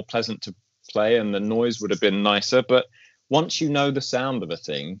mildly more pleasant to play and the noise would have been nicer. But once you know the sound of a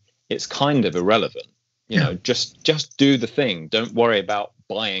thing, it's kind of irrelevant. Just do the thing. Don't worry about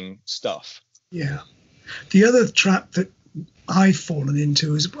buying stuff. Yeah. The other trap that I've fallen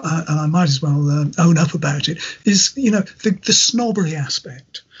into is, and I might as well own up about it, is the snobbery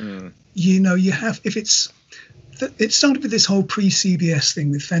aspect. You have, if it started with this whole pre-CBS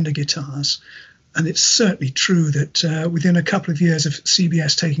thing with Fender guitars, and it's certainly true that within a couple of years of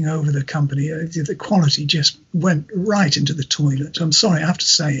CBS taking over the company, the quality just went right into the toilet. I'm sorry, I have to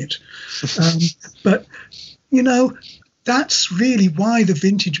say it. But, that's really why the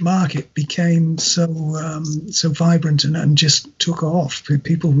vintage market became so vibrant and just took off.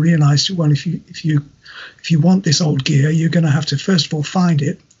 People realized, well, if you want this old gear, you're going to have to first of all find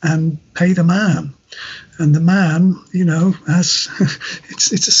it and pay the man. And the man, has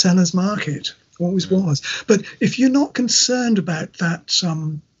it's a seller's market. Always was. But if you're not concerned about that,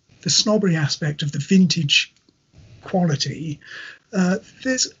 the snobbery aspect of the vintage quality,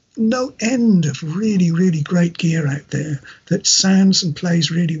 there's no end of really, really great gear out there that sounds and plays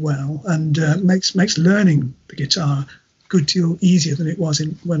really well and makes learning the guitar a good deal easier than it was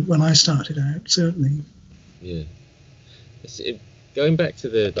when I started out, certainly. Yeah. Going back to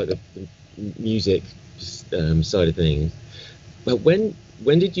the music side of things, but when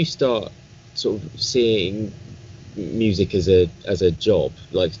when did you start sort of seeing music as a job,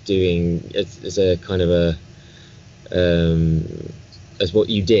 like doing as a kind of a as what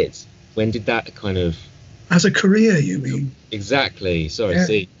you did? When did that kind of, as a career, you mean? Exactly. Sorry, Yeah.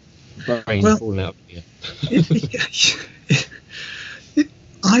 see, brain falling out.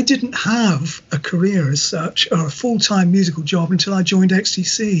 I didn't have a career as such, or a full-time musical job, until I joined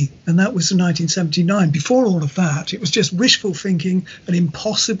XTC, and that was in 1979. Before all of that, it was just wishful thinking and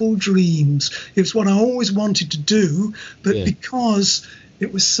impossible dreams. It was what I always wanted to do, but because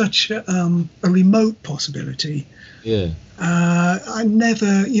it was such a remote possibility, I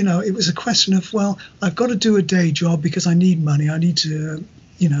never, it was a question of, well, I've got to do a day job because I need money. I need to,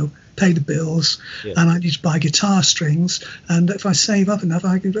 pay the bills, and I need to buy guitar strings. And if I save up enough,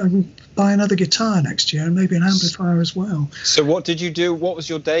 I can buy another guitar next year and maybe an amplifier as well. So what did you do? What was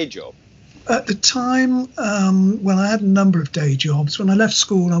your day job? At the time, well, I had a number of day jobs. When I left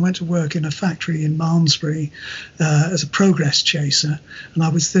school, I went to work in a factory in Malmesbury as a progress chaser, and I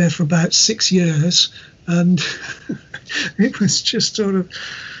was there for about 6 years. And it was just sort of,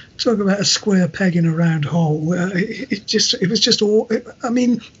 talk about a square peg in a round hole. It was just all. I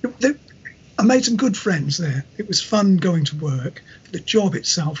made some good friends there. It was fun going to work. The job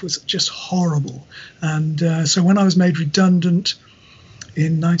itself was just horrible. And so when I was made redundant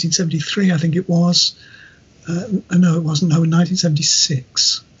in 1973, I think it was. No, it wasn't. No, in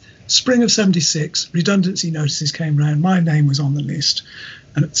 1976. Spring of 76, redundancy notices came round. My name was on the list.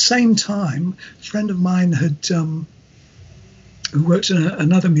 And at the same time, a friend of mine had, who worked in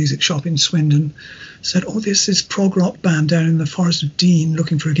another music shop in Swindon, said, "Oh, there's this prog rock band down in the Forest of Dean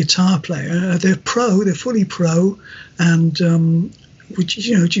looking for a guitar player. They're fully pro, and would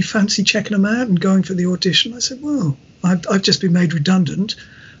you fancy checking them out and going for the audition?" I said, "Well, I've just been made redundant.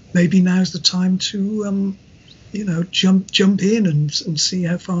 Maybe now's the time to, jump in and see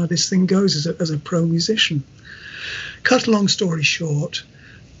how far this thing goes as a pro musician." Cut a long story short,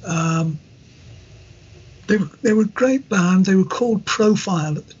 they were a great band. They were called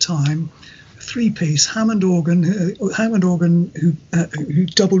Profile at the time. A 3-piece Hammond organ who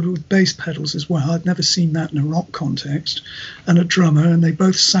doubled with bass pedals as well. I'd never seen that in a rock context. And a drummer, and they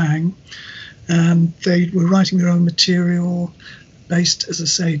both sang. And they were writing their own material, based, as I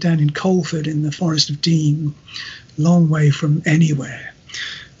say, down in Colford in the Forest of Dean, long way from anywhere.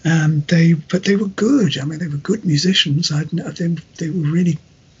 And but they were good. I mean, they were good musicians. They were really.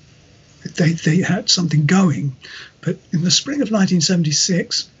 They had something going. But in the spring of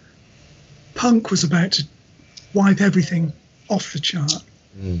 1976, punk was about to wipe everything off the chart.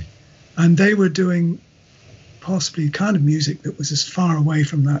 And they were doing possibly the kind of music that was as far away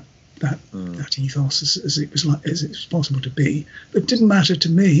from that ethos as it was possible to be. But it didn't matter to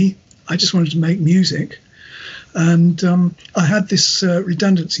me. I just wanted to make music. And I had this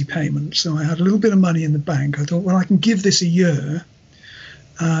redundancy payment, so I had a little bit of money in the bank. I thought, well, I can give this a year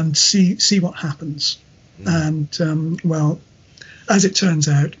and see what happens. And well, as it turns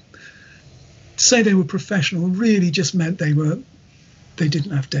out, to say they were professional really just meant they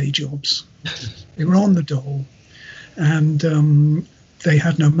didn't have day jobs. They were on the dole, and they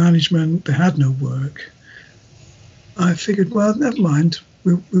had no management, they had no work. I figured, well, never mind.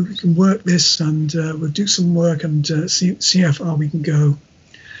 We can work this, and we'll do some work and see how far we can go,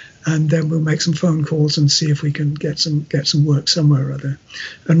 and then we'll make some phone calls and see if we can get some work somewhere or other.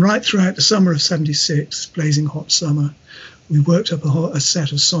 And right throughout the summer of '76, blazing hot summer, we worked up a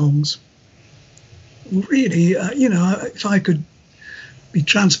set of songs. Really, if I could be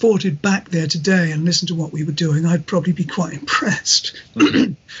transported back there today and listen to what we were doing, I'd probably be quite impressed.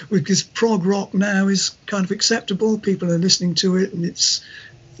 Because prog rock now is kind of acceptable. People are listening to it, and it's,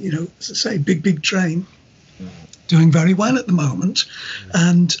 as I say, big train, doing very well at the moment.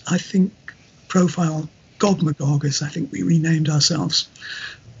 And I think Profile Gogmagog, as I think we renamed ourselves,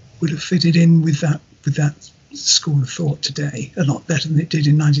 would have fitted in with that school of thought today a lot better than it did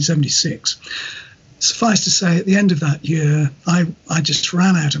in 1976. Suffice to say, at the end of that year, I just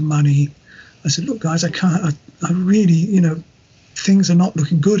ran out of money. I said, "Look, guys, I really, things are not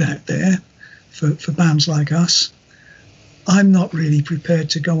looking good out there for bands like us. I'm not really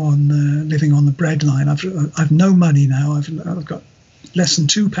prepared to go on living on the breadline. I've no money now. I've got less than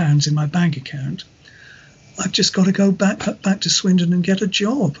 £2 in my bank account. I've just got to go back to Swindon and get a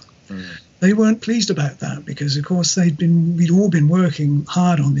job." They weren't pleased about that because, of course, we'd all been working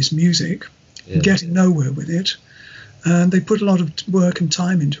hard on this music. Getting nowhere with it, and they put a lot of work and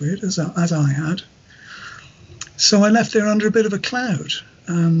time into it, as I had. So I left there under a bit of a cloud,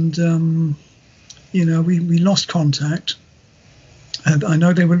 and we lost contact. And I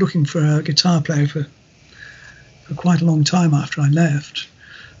know they were looking for a guitar player for for quite a long time after I left.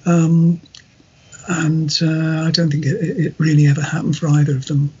 And I don't think it really ever happened for either of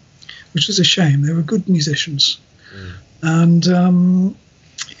them, which was a shame. They were good musicians. And, I'm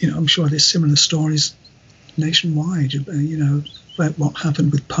sure there's similar stories nationwide, about what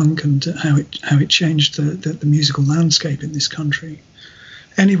happened with punk and how it changed the musical landscape in this country.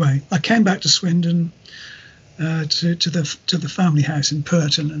 Anyway, I came back to Swindon, to the family house in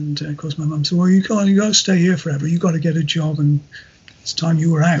Purton, and of course my mum said, "Well, you got to stay here forever. You got to get a job, and it's time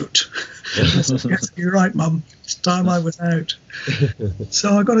you were out." I said, "Yes, you're right, Mum. It's time I was out."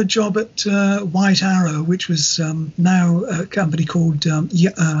 So I got a job at White Arrow, which was now a company called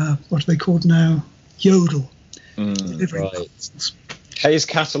what are they called now? Yodel. Delivering parcels. Kay's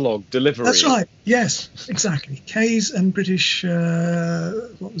Catalogue Delivery. That's right. Yes, exactly. Kay's and British.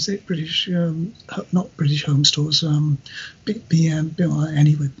 What was it? British, not British Home Stores. Anyway.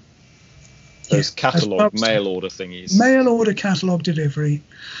 Those catalogue mail order thingies. Mail order catalogue delivery,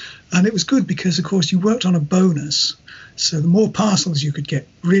 and it was good because, of course, you worked on a bonus. So the more parcels you could get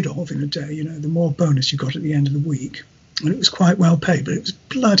rid of in a day, the more bonus you got at the end of the week. And it was quite well paid, but it was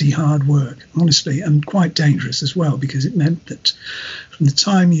bloody hard work, honestly, and quite dangerous as well, because it meant that from the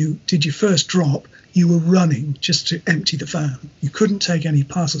time you did your first drop, you were running just to empty the van. You couldn't take any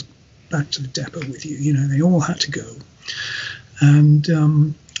parcels back to the depot with you. They all had to go.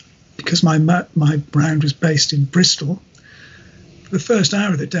 And because my brand was based in Bristol, for the first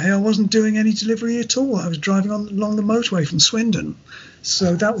hour of the day, I wasn't doing any delivery at all. I was driving along the motorway from Swindon.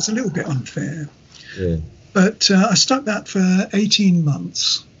 So that was a little bit unfair. Yeah. But I stuck that for 18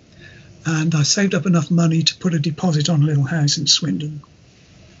 months, and I saved up enough money to put a deposit on a little house in Swindon.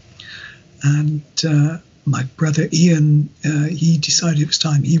 And my brother Ian, he decided it was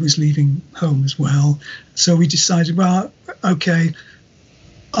time. He was leaving home as well. So we decided, well, okay,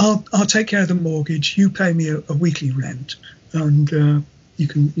 I'll take care of the mortgage. You pay me a weekly rent, and we'll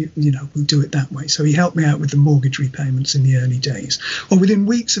do it that way. So he helped me out with the mortgage repayments in the early days. Well, within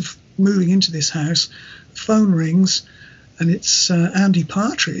weeks of moving into this house, phone rings, and it's Andy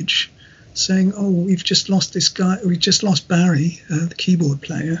Partridge saying, "Oh, we've just lost this guy. We've just lost Barry, the keyboard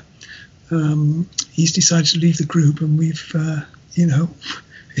player. He's decided to leave the group, and we've got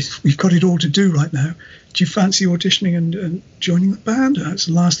it all to do right now. Do you fancy auditioning and joining the band?" That's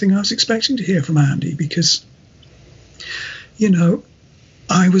the last thing I was expecting to hear from Andy, because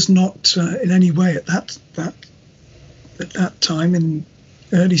I was not in any way at that time in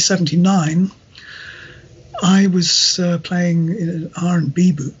early '79. I was playing in an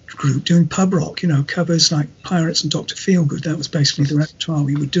R&B group doing pub rock, covers like Pirates and Dr. Feelgood. That was basically the repertoire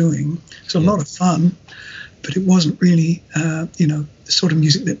we were doing. It's a lot of fun, but it wasn't really, the sort of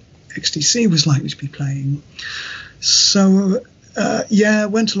music that XTC was likely to be playing. So,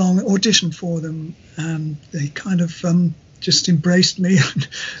 went along, auditioned for them, and they kind of just embraced me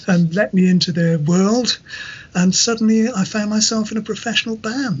and let me into their world. And suddenly I found myself in a professional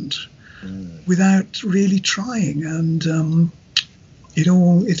band. Without really trying, and so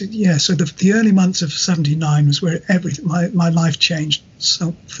the early months of '79 was where everything, my life changed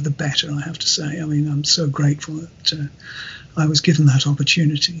so for the better, I have to say. I mean, I'm so grateful that I was given that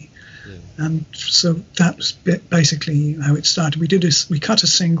opportunity. And so that was basically how it started. We cut a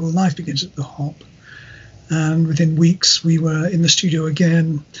single, Life Begins at the Hop, and within weeks we were in the studio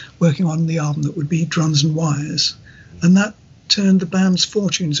again working on the album that would be Drums and Wires, and that turned the band's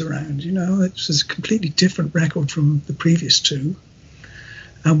fortunes around. It was a completely different record from the previous two,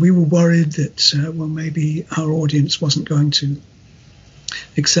 and we were worried that maybe our audience wasn't going to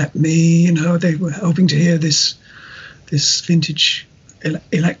accept me. They were hoping to hear this vintage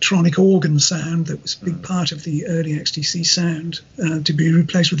electronic organ sound that was a big part of the early XTC sound, to be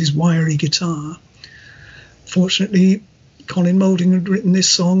replaced with this wiry guitar. Fortunately, Colin Moulding had written this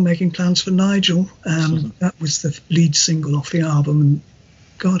song, Making Plans for Nigel, and that was the lead single off the album, and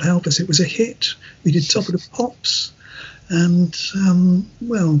God help us, it was a hit. We did Top of the Pops, and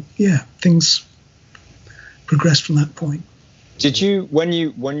things progressed from that point. Did you, when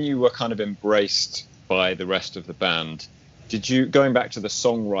you were kind of embraced by the rest of the band, did you, going back to the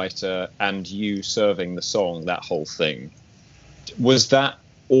songwriter and you serving the song, that whole thing, was that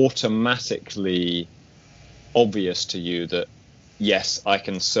automatically obvious to you that, yes, I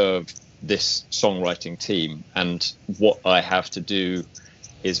can serve this songwriting team, and what I have to do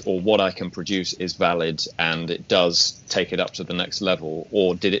is, or what I can produce is valid, and it does take it up to the next level?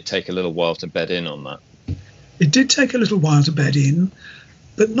 Or did it take a little while to bed in on that? It did take a little while to bed in,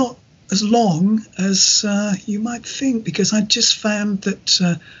 but not as long as you might think, because I just found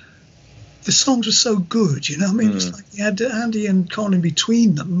that the songs were so good, It was like you had Andy and Colin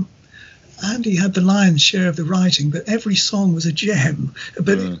between them, Andy had the lion's share of the writing, but every song was a gem,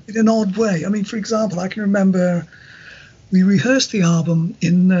 but in an odd way. I mean, for example, I can remember we rehearsed the album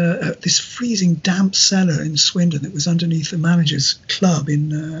in this freezing damp cellar in Swindon. It was underneath the manager's club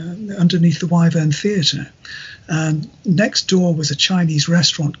underneath the Wyvern Theatre. And next door was a Chinese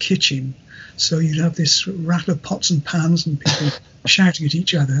restaurant kitchen. So you'd have this rattle of pots and pans and people shouting at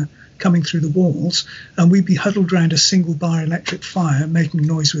each other coming through the walls. And we'd be huddled around a single bar electric fire making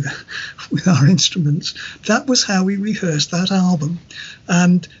noise with our instruments. That was how we rehearsed that album.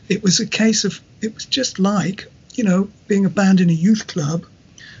 And it was a case of, it was just like, you know, being a band in a youth club.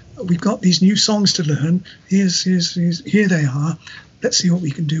 We've got these new songs to learn. Here they are. Let's see what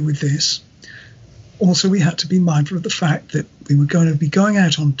we can do with this. Also, we had to be mindful of the fact that we were going to be going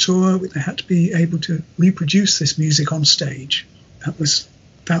out on tour. They had to be able to reproduce this music on stage. That was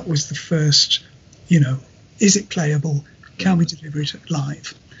the first, you know, is it playable? Can we deliver it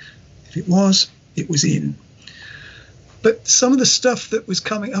live? If it was in. But some of the stuff that was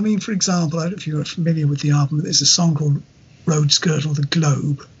coming, I mean, for example, I don't know if you're familiar with the album, but there's a song called Road Girdle the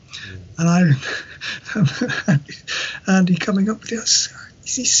Globe. And I remember Andy coming up with this.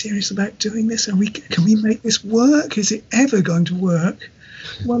 Is he serious about doing this? Can we make this work? Is it ever going to work?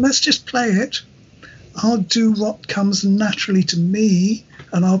 Well, let's just play it. I'll do what comes naturally to me,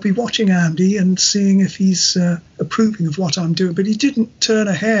 and I'll be watching Andy and seeing if he's approving of what I'm doing. But he didn't turn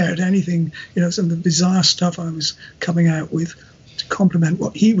a hair at anything, you know, some of the bizarre stuff I was coming out with to complement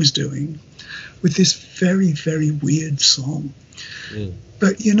what he was doing with this very, very weird song.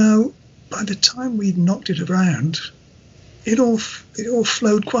 But, you know, by the time we'd knocked it around, it all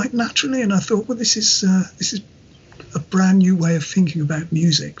flowed quite naturally, and I thought, well, this is a brand new way of thinking about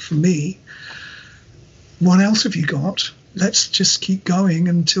music for me. What else have you got? Let's just keep going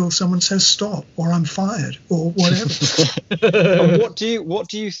until someone says stop, or I'm fired, or whatever. And what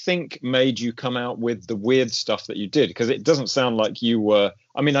do you think made you come out with the weird stuff that you did? Because it doesn't sound like you were.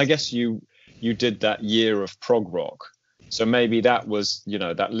 I mean, I guess you did that year of prog rock, so maybe that was, you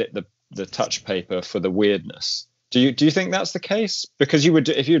know, that lit the touch paper for the weirdness. Do you think that's the case? Because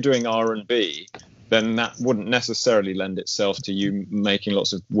if you're doing R&B, then that wouldn't necessarily lend itself to you making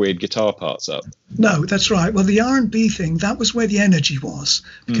lots of weird guitar parts up. No, that's right. Well, the R&B thing, that was where the energy was,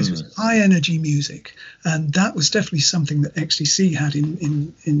 because it was high energy music, and that was definitely something that XTC had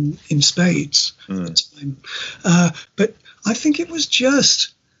in spades at the time. But I think it was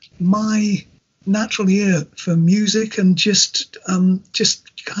just my natural ear for music, and just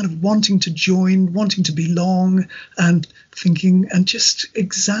kind of wanting to join, wanting to belong, and thinking and just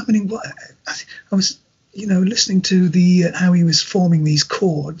examining what I was, you know, listening to how he was forming these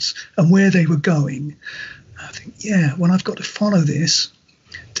chords and where they were going. I think, yeah, when I've got to follow this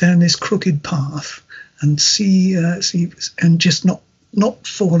down this crooked path and see and just not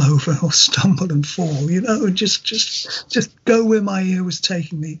fall over or stumble and fall, you know, just go where my ear was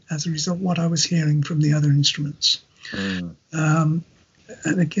taking me as a result of what I was hearing from the other instruments.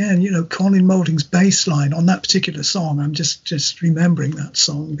 And again, you know, Colin Moulding's bass line on that particular song, I'm just remembering that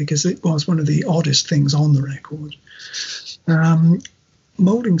song because it was one of the oddest things on the record.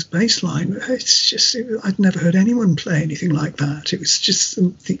 Moulding's bass line, I'd never heard anyone play anything like that. It was just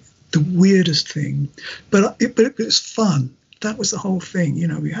the weirdest thing, but it was fun. That was the whole thing, you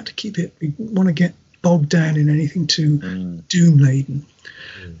know. We had to keep it. We didn't want to get bogged down in anything too doom laden.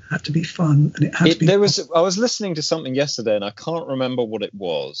 It had to be fun, and it had to be. I was listening to something yesterday, and I can't remember what it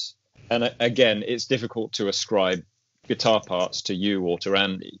was. And again, it's difficult to ascribe guitar parts to you or to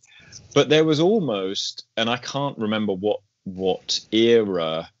Andy, but there was almost, and I can't remember what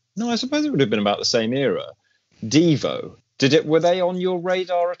era. No, I suppose it would have been about the same era. Devo. Were they on your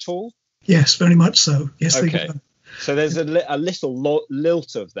radar at all? Yes, very much so. Yes, okay. They were. So there's a little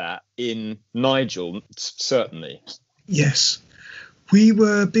lilt of that in Nigel, certainly. Yes. We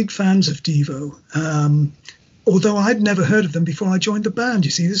were big fans of Devo, although I'd never heard of them before I joined the band.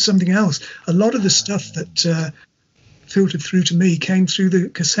 You see, there's something else. A lot of the stuff that filtered through to me came through the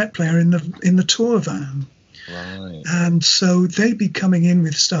cassette player in the tour van. Right. And so they'd be coming in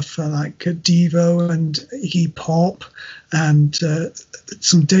with stuff like Devo and Iggy Pop and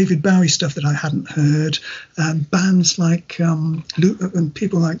some David Bowie stuff that I hadn't heard, and bands like and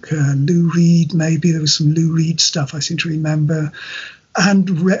people like Lou Reed. Maybe there was some Lou Reed stuff I seem to remember, and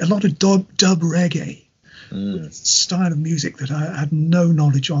a lot of dub reggae. Style of music that I had no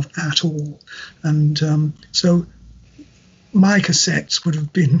knowledge of at all. And so my cassettes would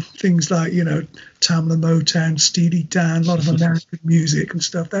have been things like, you know, Tamla Motown, Steely Dan, a lot of American music and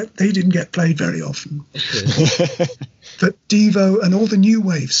stuff. That they didn't get played very often. But Devo and all the new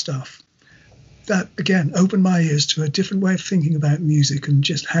wave stuff, that again opened my ears to a different way of thinking about music and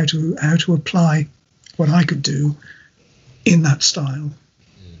just how to apply what I could do in that style.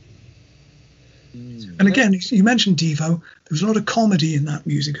 And again, you mentioned Devo. There was a lot of comedy in that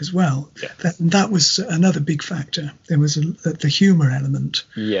music as well. Yeah. That was another big factor. There was the humor element.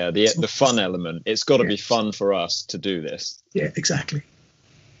 Yeah, the fun element. It's got to be fun for us to do this. Yeah, exactly.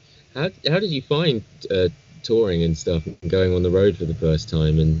 How did you find touring and stuff, and going on the road for the first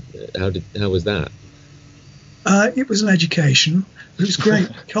time, and how was that? It was an education. It was great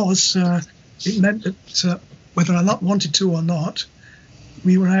because it meant that whether I wanted to or not,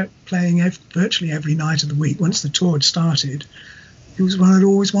 we were out playing virtually every night of the week. Once the tour had started, it was what I'd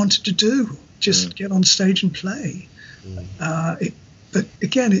always wanted to do, just get on stage and play. But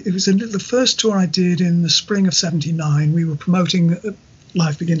again, it was the first tour I did in the spring of '79. We were promoting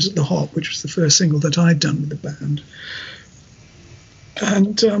Life Begins at the Hop, which was the first single that I'd done with the band.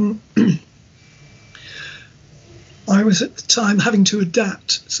 And I was at the time having to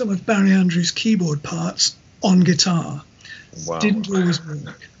adapt some of Barry Andrews' keyboard parts on guitar. Wow. Didn't always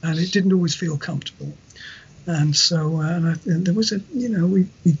work, and it didn't always feel comfortable. And so, and there was we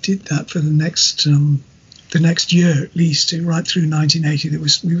did that for the next year at least, right through 1980.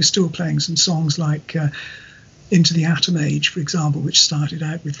 We were still playing some songs like Into the Atom Age, for example, which started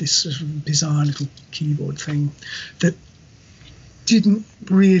out with this sort of bizarre little keyboard thing that didn't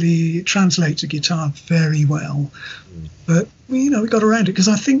really translate to guitar very well. But we got around it because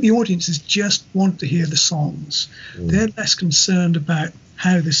I think the audiences just want to hear the songs. They're less concerned about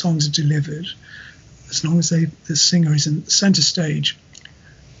how the songs are delivered, as long as the singer is in the center stage,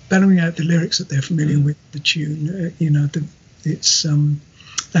 bellowing out the lyrics that they're familiar with, the tune.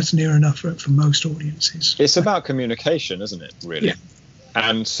 That's near enough for most audiences. It's about communication, isn't it? Really. Yeah.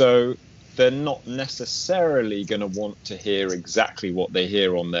 And so they're not necessarily going to want to hear exactly what they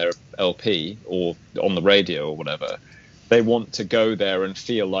hear on their LP or on the radio or whatever. They want to go there and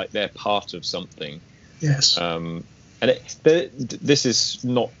feel like they're part of something. Yes. And this is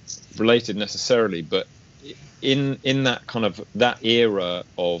not related necessarily, but in that kind of that era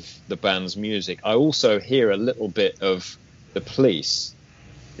of the band's music, I also hear a little bit of the Police.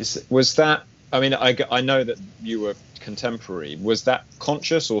 Was that? I mean, I know that you were contemporary. Was that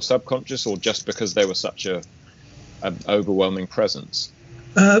conscious or subconscious, or just because they were such an overwhelming presence?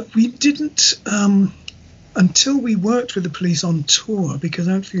 We didn't until we worked with the Police on tour, because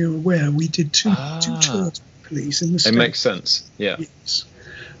I don't know if you're aware, we did two tours with the Police in the States. It makes sense. Yeah. Yes.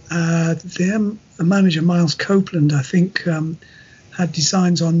 Their manager Miles Copeland, I think, had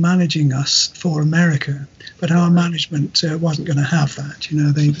designs on managing us for America, but our management wasn't going to have that.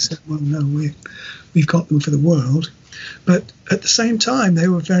 They said, well, no, we've got them for the world. But at the same time, they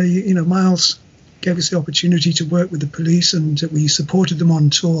were very, Miles gave us the opportunity to work with the Police, and we supported them on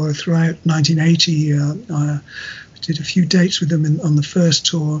tour throughout 1980. We did a few dates with them on the first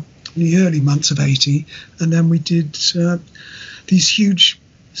tour in the early months of 80, and then we did these huge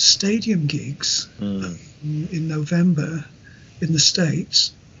stadium gigs in November in the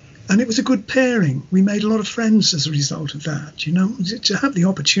States, and it was a good pairing. We made a lot of friends as a result of that. To have the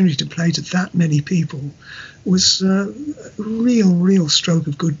opportunity to play to that many people was a real stroke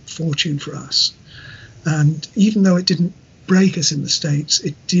of good fortune for us. And even though it didn't break us in the States,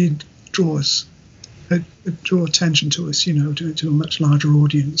 it did draw attention to us, to a much larger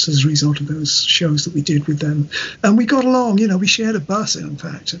audience as a result of those shows that we did with them. And we got along, we shared a bus, in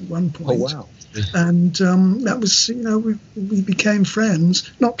fact, at one point. Oh, wow. And that was, we became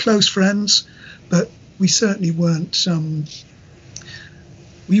friends, not close friends, but we certainly weren't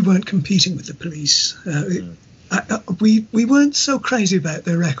competing with the Police. We weren't so crazy about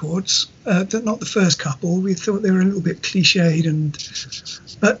their records, not the first couple. We thought they were a little bit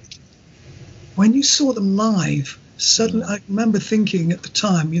cliched, but when you saw them live, suddenly I remember thinking at the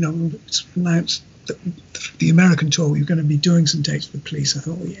time, it's announced that the American tour, we were going to be doing some dates with the Police. I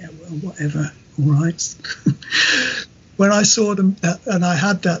thought, well, yeah, well, whatever, all right. When I saw them, and I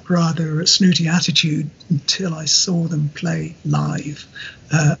had that rather snooty attitude until I saw them play live.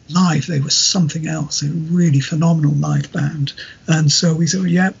 Live, they were something else. They were a really phenomenal live band. And so we said,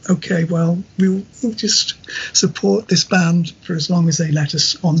 yeah, okay, well, we'll just support this band for as long as they let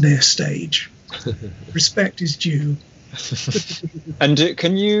us on their stage. Respect is due. And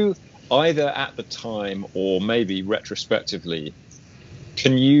can you, either at the time or maybe retrospectively,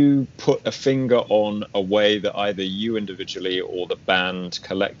 can you put a finger on a way that either you individually or the band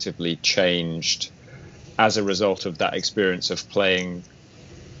collectively changed as a result of that experience of playing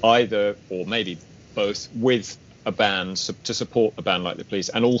either or maybe both with a band to support a band like the Police,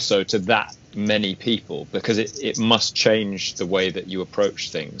 and also to that many people, because it must change the way that you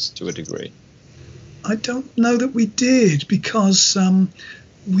approach things to a degree? I don't know that we did, because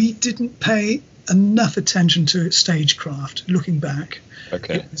we didn't pay enough attention to stagecraft. Looking back,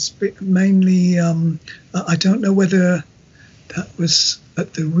 Okay. it was mainly. I don't know whether that was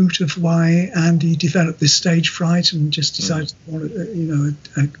at the root of why Andy developed this stage fright and just decided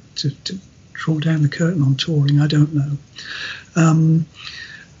to draw down the curtain on touring. I don't know.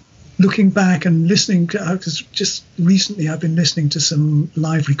 Looking back and listening, because just recently I've been listening to some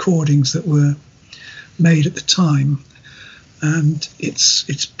live recordings that were made at the time, and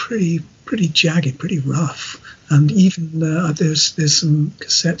it's pretty jagged, pretty rough. And even there's some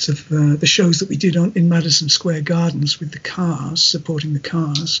cassettes of the shows that we did in Madison Square Gardens with the cars, supporting the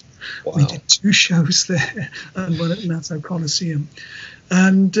cars. Wow. We did 2 shows there and one at Nassau Coliseum,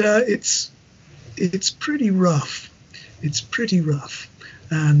 and it's pretty rough. It's pretty rough.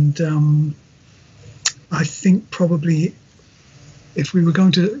 And I think probably if we were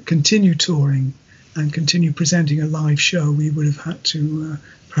going to continue touring and continue presenting a live show, we would have had to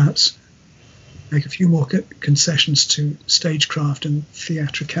perhaps make a few more concessions to stagecraft and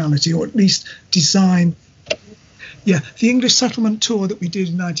theatricality, or at least design. Yeah, the English Settlement tour that we did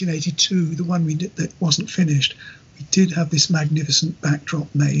in 1982, the one we did that wasn't finished, we did have this magnificent backdrop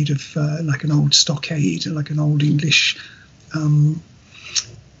made of like an old stockade, like an old English.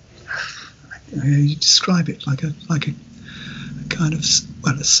 You describe it like a kind of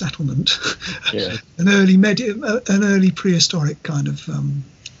a settlement, yeah. an early prehistoric kind of.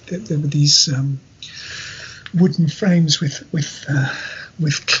 There were these wooden frames with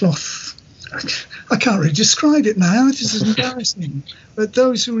cloth. I can't really describe it now. This is embarrassing. But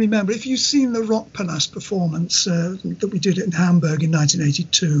those who remember, if you've seen the Rock Palace performance that we did in Hamburg in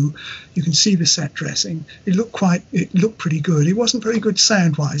 1982, you can see the set dressing. It looked pretty good. It wasn't very good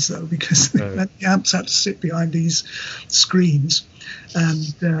sound-wise, though, because the amps had to sit behind these screens.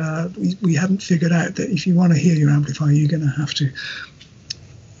 And we hadn't figured out that if you want to hear your amplifier, you're going to have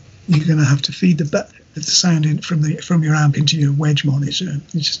to feed the sound in from your amp into your wedge monitor,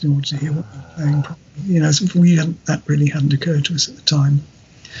 just in order to hear what you're playing properly. So that really hadn't occurred to us at the time.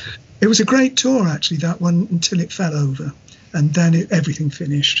 It was a great tour, actually, that one, until it fell over, and then everything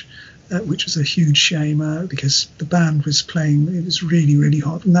finished, which was a huge shame because the band was playing. It was really, really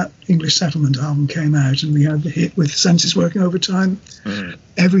hot, and that English Settlement album came out, and we had the hit with Senses Working Overtime. Mm.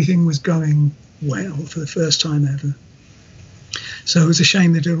 Everything was going well for the first time ever. So it was a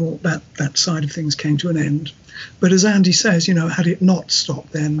shame that that side of things came to an end. But as Andy says, had it not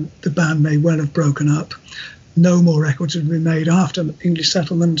stopped, then the band may well have broken up. No more records would have been made after English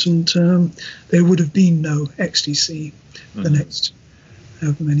Settlement, and there would have been no XTC the next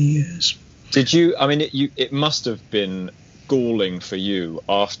however many years. Did you? I mean, it must have been galling for you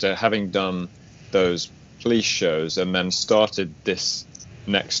after having done those police shows and then started this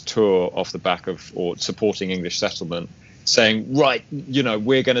next tour off the back of or supporting English Settlement, saying, right,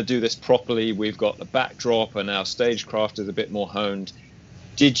 we're going to do this properly. We've got the backdrop and our stagecraft is a bit more honed.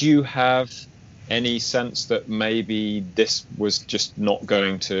 Did you have any sense that maybe this was just not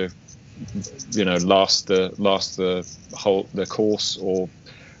going to, last the course,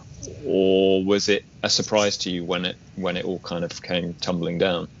 or was it a surprise to you when it all kind of came tumbling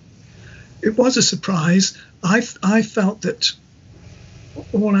down? It was a surprise. I felt that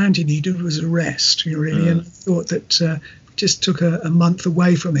all Andy needed was a rest, really, and I thought that just took a month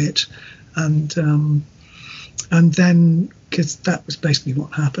away from it, and then, because that was basically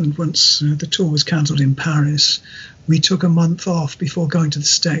what happened once the tour was cancelled in Paris, we took a month off before going to the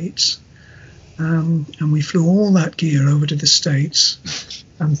States, and we flew all that gear over to the States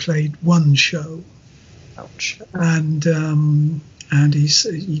and played one show. Ouch. And he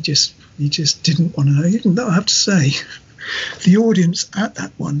just didn't want to know. Even though I have to say, the audience at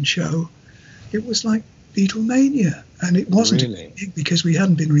that one show, it was like Beatlemania, and it wasn't really big because we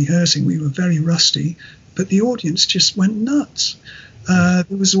hadn't been rehearsing. We were very rusty, but the audience just went nuts. There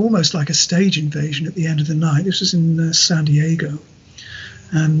was almost like a stage invasion at the end of the night. This was in San Diego,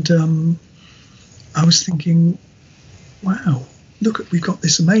 and I was thinking, wow, look, we've got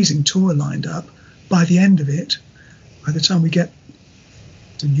this amazing tour lined up. By the end of it, by the time we get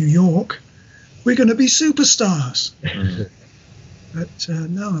to New York, we're going to be superstars. But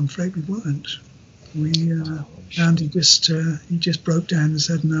no, I'm afraid we weren't. Andy just broke down and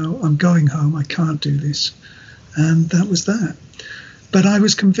said, no, I'm going home. I can't do this. And that was that. But I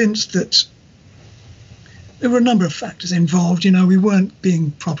was convinced that there were a number of factors involved. We weren't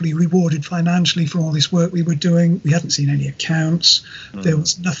being properly rewarded financially for all this work we were doing. We hadn't seen any accounts. There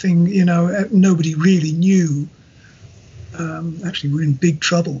was nothing, nobody really knew. Actually, we were in big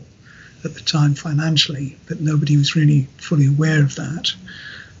trouble at the time financially, but nobody was really fully aware of that.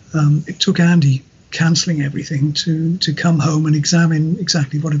 It took Andy cancelling everything to come home and examine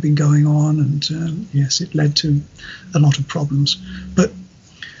exactly what had been going on. And yes, it led to a lot of problems. But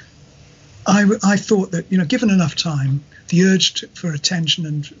I thought that, given enough time, the urge for attention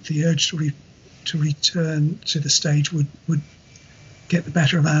and the urge to return to the stage would get the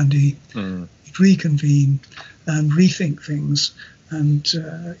better of Andy, reconvene and rethink things, and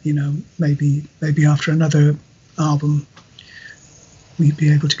maybe after another album we'd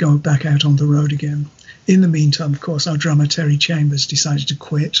be able to go back out on the road again. In the meantime, of course, our drummer Terry Chambers decided to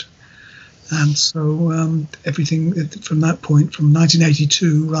quit, and so everything from that point, from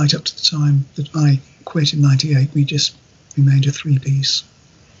 1982 right up to the time that I quit in 98, we just remained a three-piece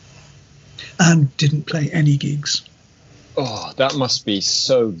and didn't play any gigs. Oh, that must be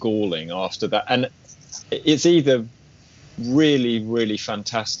so galling after that. And it's either really, really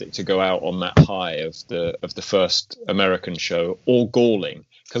fantastic to go out on that high of the first American show, or galling,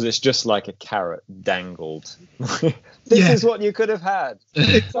 because it's just like a carrot dangled. This is what you could have had.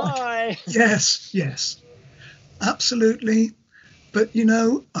 Bye. Yes, absolutely. But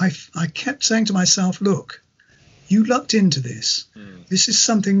I kept saying to myself, look, you lucked into this. This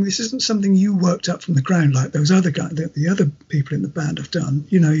isn't something you worked up from the ground like those other guys, the other people in the band have done.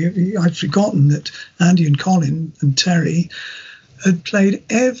 I'd forgotten that Andy and Colin and Terry had played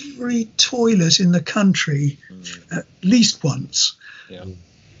every toilet in the country at least once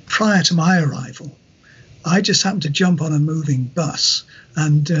prior to my arrival. I just happened to jump on a moving bus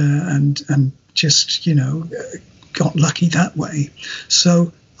and just got lucky that way.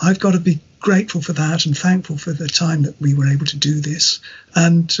 So I've got to be grateful for that and thankful for the time that we were able to do this.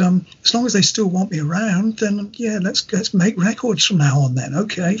 And as long as they still want me around, then let's make records from now on. Then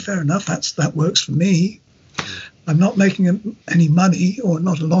okay, fair enough. That works for me. I'm not making any money, or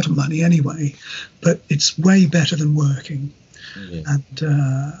not a lot of money anyway, but it's way better than working. And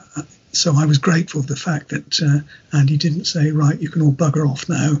so I was grateful for the fact that Andy didn't say, right, you can all bugger off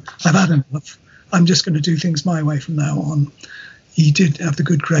now. I've had enough. I'm just going to do things my way from now on. He did have the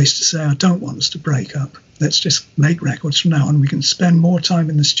good grace to say, I don't want us to break up. Let's just make records from now on. We can spend more time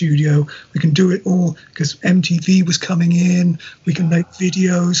in the studio. We can do it all because MTV was coming in. We can make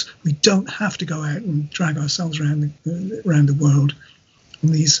videos. We don't have to go out and drag ourselves around the world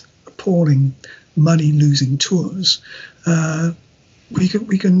on these appalling money-losing tours. We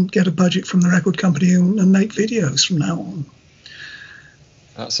can get a budget from the record company and make videos from now on.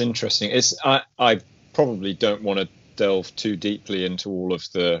 That's interesting. I probably don't want to delve too deeply into all of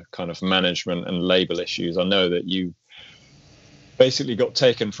the kind of management and label issues. I know that you basically got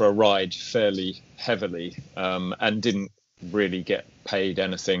taken for a ride fairly heavily and didn't really get paid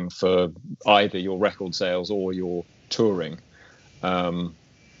anything for either your record sales or your touring.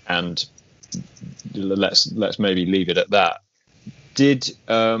 And let's maybe leave it at that. Did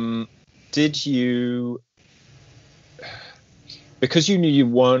you, because you knew you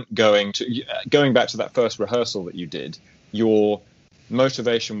weren't going back to that first rehearsal that you did, your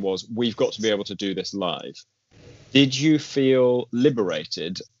motivation was, we've got to be able to do this live. Did you feel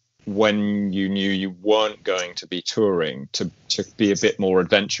liberated when you knew you weren't going to be touring, to be a bit more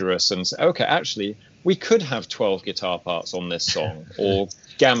adventurous and say, okay, actually, we could have 12 guitar parts on this song, or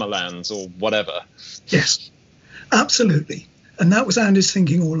gamelans, or whatever? Yes, absolutely. And that was Andy's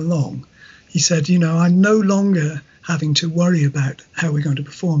thinking all along. He said, I'm no longer having to worry about how we're going to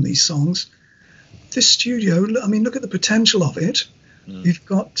perform these songs. This studio, I mean, look at the potential of it. We've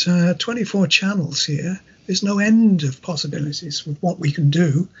got 24 channels here. There's no end of possibilities with what we can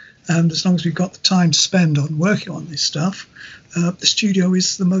do. And as long as we've got the time to spend on working on this stuff, the studio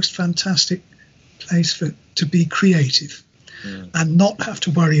is the most fantastic place to be creative and not have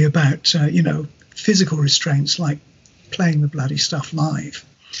to worry about, physical restraints like playing the bloody stuff live.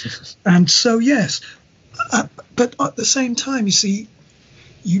 And so, yes, but at the same time, you see,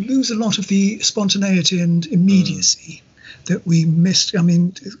 you lose a lot of the spontaneity and immediacy that we missed. I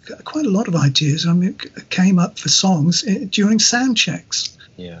mean, quite a lot of ideas came up for songs during sound checks.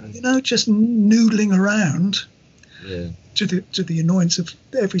 Just noodling around to the annoyance of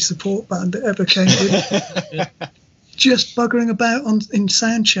every support band that ever came with. Just buggering about in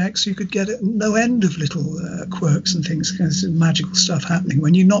sound checks, you could get no end of little quirks and things, kind of magical stuff happening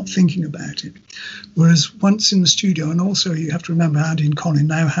when you're not thinking about it. Whereas once in the studio, and also you have to remember, Andy and Colin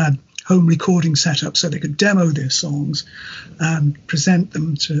now had home recording setups so they could demo their songs and present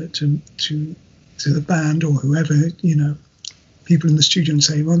them to the band or whoever, people in the studio, and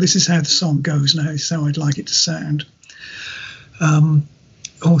say, well, this is how the song goes now, this is how I'd like it to sound.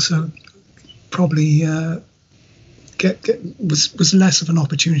 Also, probably was less of an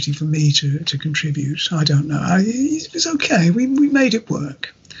opportunity for me to contribute. I don't know. It was okay. We made it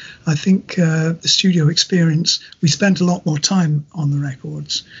work. I think the studio experience, we spent a lot more time on the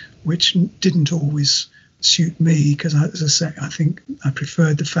records, which didn't always suit me, because, as I say, I think I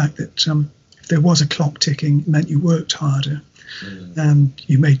preferred the fact that if there was a clock ticking, it meant you worked harder and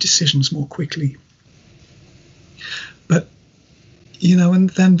you made decisions more quickly. But, and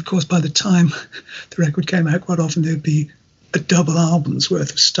then, of course, by the time the record came out, quite often there'd be a double album's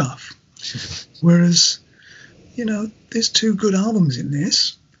worth of stuff. Whereas, there's 2 good albums in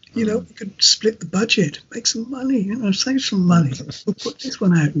this. We could split the budget, make some money, save some money. We'll put this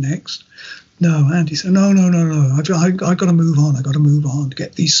one out next. No, Andy said, no. I got to move on. I got to move on to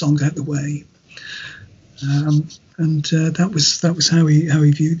get these songs out of the way. That was how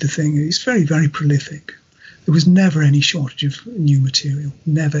he viewed the thing. He's very, very prolific. There was never any shortage of new material.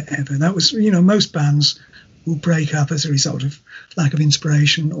 Never, ever. That was, most bands will break up as a result of lack of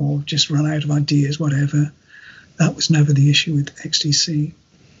inspiration or just run out of ideas, whatever. That was never the issue with XTC.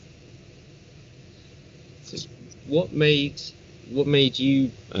 So what made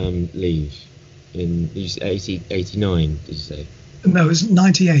you leave in 89? Did you say? No, it was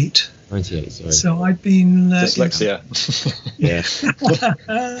 98. 98. Sorry. So I'd been dyslexia. Yeah.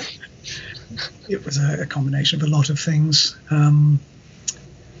 It was a combination of a lot of things.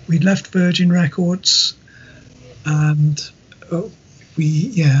 We'd left Virgin Records, and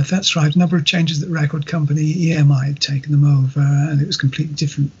that's right. A number of changes at the record company. EMI had taken them over, and it was a completely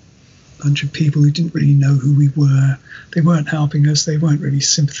different bunch of people who didn't really know who we were. They weren't helping us. They weren't really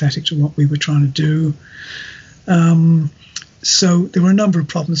sympathetic to what we were trying to do. So there were a number of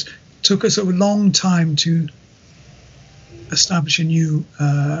problems. It took us a long time to establish a new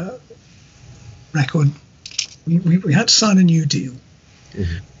record. We had to sign a new deal.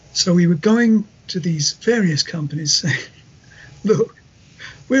 Mm-hmm. So we were going to these various companies saying, look,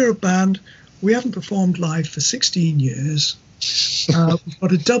 we're a band, we haven't performed live for 16 years, we've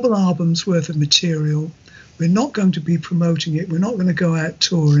got a double album's worth of material, we're not going to be promoting it, we're not going to go out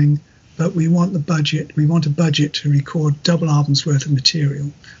touring, but we want a budget to record double albums worth of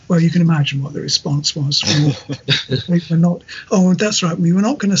material. Well, you can imagine what the response was. We're not, oh, that's right, we were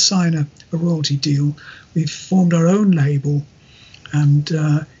not going to sign a royalty deal. We've formed our own label, and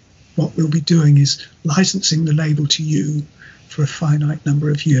what we'll be doing is licensing the label to you for a finite number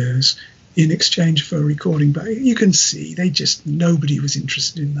of years in exchange for a recording. But you can see nobody was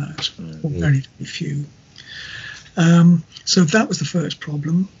interested in that, or very, very few. So that was the first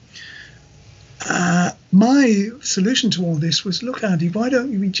problem. My solution to all this was, look, Andy, why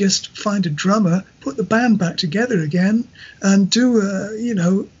don't we just find a drummer, put the band back together again, and do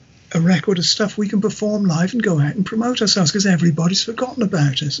a record of stuff we can perform live and go out and promote ourselves, because everybody's forgotten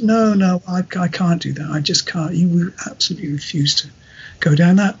about us. No, I can't do that. I just can't. You absolutely refuse to go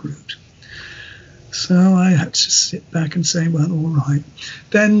down that route. So I had to sit back and say, well, all right.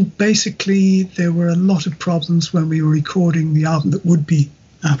 Then basically there were a lot of problems when we were recording the album that would be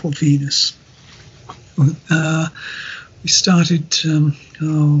Apple Venus. We started, there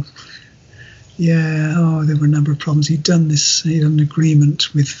were a number of problems. He'd done an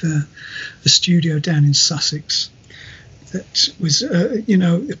agreement with the studio down in Sussex that was,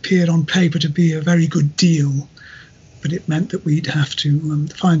 appeared on paper to be a very good deal, but it meant that we'd have to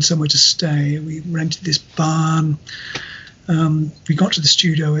find somewhere to stay. We rented this barn. We got to the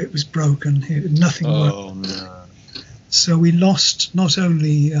studio, it was broken. Nothing worked. Oh, no. So we lost not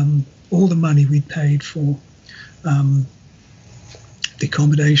only all the money we'd paid for the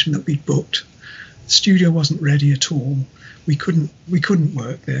accommodation that we'd booked. The studio wasn't ready at all. We couldn't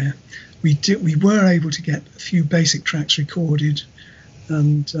work there. We were able to get a few basic tracks recorded,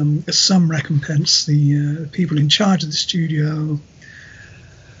 and as some recompense, the people in charge of the studio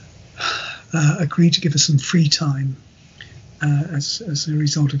agreed to give us some free time as a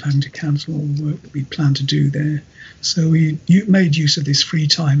result of having to cancel all the work that we'd planned to do there. So we made use of this free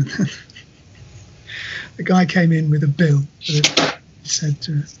time. The guy came in with a bill. He said,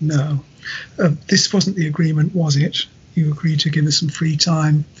 no, this wasn't the agreement, was it? You agreed to give us some free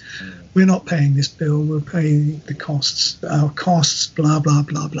time. We're not paying this bill. We'll pay the costs, our costs, blah, blah,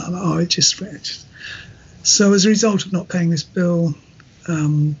 blah, blah. Oh, it just. So as a result of not paying this bill,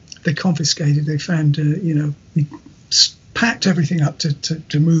 they confiscated. They found, we packed everything up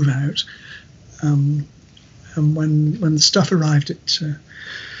to move out. And when the stuff arrived at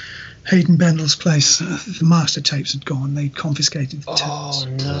Hayden Bendel's place, the master tapes had gone. They confiscated the tapes. Oh,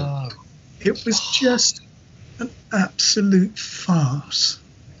 no. It was just an absolute farce.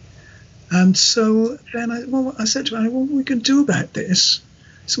 And so then I said to Annie, well, what are we going to do about this?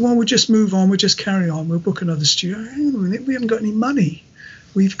 So, well, we'll just move on. We'll just carry on. We'll book another studio. Hang on a minute, we haven't got any money.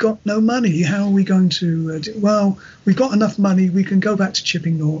 we've got no money. How are we going to do? Well, we've got enough money. We can go back to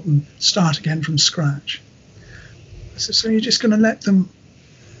Chipping Norton, start again from scratch. So you're just going to let them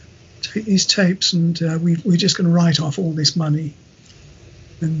take these tapes, and we're just going to write off all this money.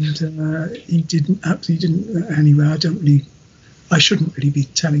 And he didn't. Anyway, I shouldn't really be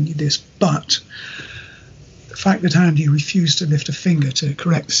telling you this, but the fact that Andy refused to lift a finger to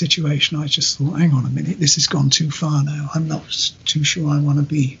correct the situation, I just thought, hang on a minute, this has gone too far now. I'm not too sure I want to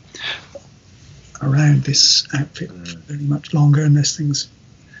be around this outfit very much longer unless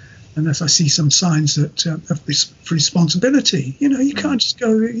I see some signs that of responsibility. You can't just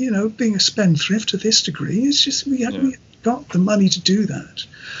go, being a spendthrift to this degree. It's just we haven't got the money to do that.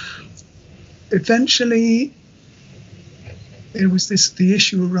 Eventually, there was the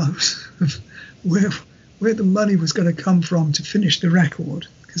issue arose of where the money was going to come from to finish the record,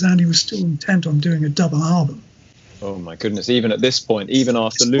 because Andy was still intent on doing a double album. Oh my goodness! Even at this point, even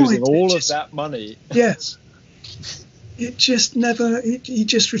after losing all of that money, yes, it just never. He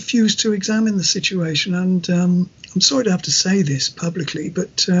just refused to examine the situation, and I'm sorry to have to say this publicly,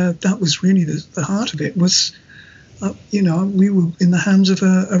 but that was really the heart of it. Was we were in the hands of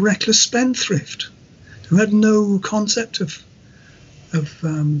a reckless spendthrift who had no concept of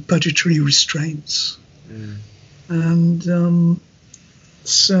budgetary restraints. And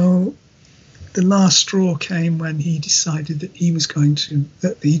so the last straw came when he decided that he was going to,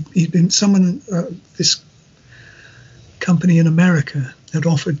 this company in America had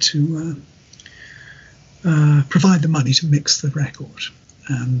offered to provide the money to mix the record.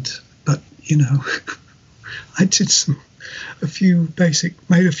 But I did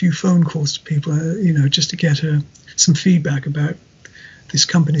made a few phone calls to people, just to get some feedback about this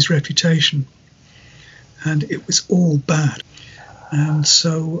company's reputation. And it was all bad. And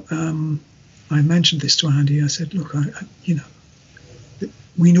so I mentioned this to Andy. I said, look,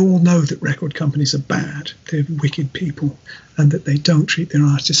 we all know that record companies are bad. They're wicked people and that they don't treat their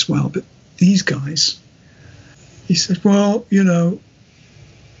artists well. But these guys, he said, well, this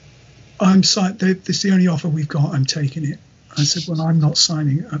is the only offer we've got. I'm taking it. I said, well, I'm not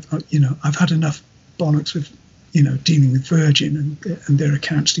signing. I've had enough bollocks with, dealing with Virgin and their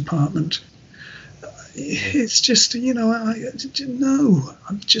accounts department. It's just, no,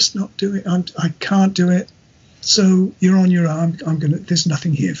 I'm just not doing it. I can't do it. So you're on your own. There's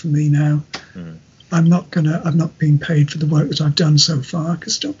nothing here for me now. I'm not being paid for the work that I've done so far,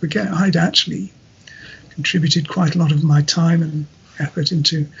 because don't forget, I'd actually contributed quite a lot of my time and effort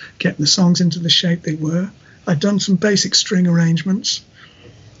into getting the songs into the shape they were. I'd done some basic string arrangements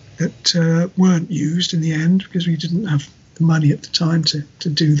that weren't used in the end because we didn't have the money at the time to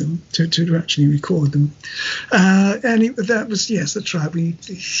do them, to actually record them. That was, yes, that's right.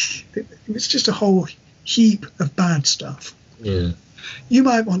 It was just a whole heap of bad stuff. Yeah. You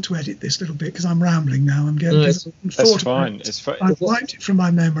might want to edit this little bit because I'm rambling now. That's fine. I've wiped it from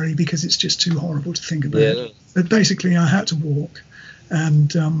my memory because it's just too horrible to think about. Yeah. But basically, I had to walk.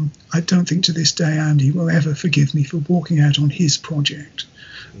 And I don't think to this day Andy will ever forgive me for walking out on his project.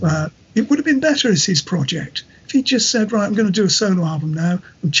 It would have been better as his project. If he just said, right, I'm going to do a solo album now.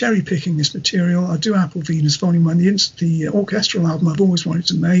 I'm cherry picking this material. I'll do Apple Venus Volume 1, the orchestral album I've always wanted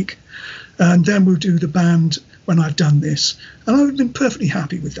to make. And then we'll do the band when I've done this. And I would have been perfectly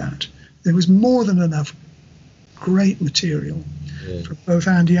happy with that. There was more than enough great material for both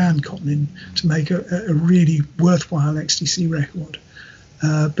Andy and Colin to make a really worthwhile XTC record.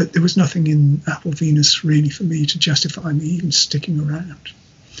 But there was nothing in Apple Venus really for me to justify me even sticking around.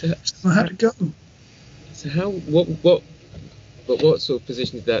 So I had to go. So what sort of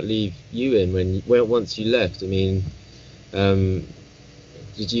position did that leave you in once you left? I mean,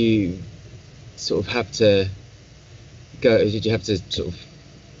 did you sort of have to go? Did you have to sort of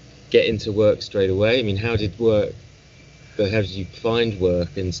get into work straight away? I mean, how did you find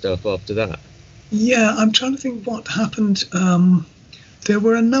work and stuff after that? Yeah, I'm trying to think what happened. There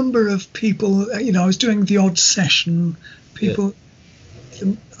were a number of people, I was doing the odd session.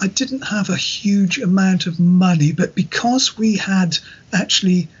 I didn't have a huge amount of money, but because we had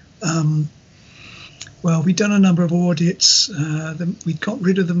actually, we'd done a number of audits. We'd got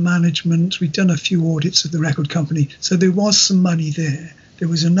rid of the management. We'd done a few audits of the record company. So there was some money there. There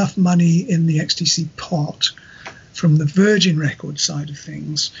was enough money in the XTC pot from the Virgin record side of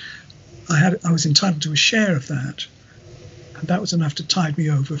things. I was entitled to a share of that. And that was enough to tide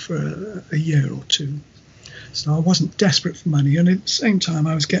me over for a year or two. So I wasn't desperate for money. And at the same time,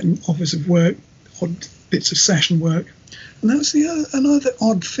 I was getting offers of work, odd bits of session work. And that was another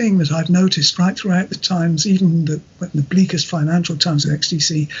odd thing that I've noticed right throughout the times, even the bleakest financial times of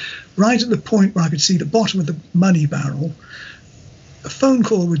XTC, right at the point where I could see the bottom of the money barrel, a phone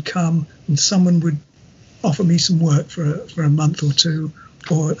call would come and someone would offer me some work for a month or two,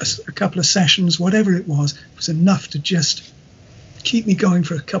 or a couple of sessions, whatever it was enough to just keep me going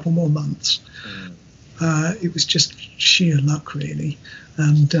for a couple more months. It was just sheer luck, really.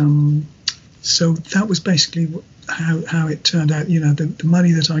 And so that was basically how it turned out. The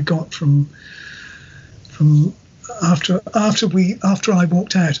money that I got from after I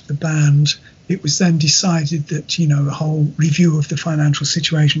walked out of the band, it was then decided that a whole review of the financial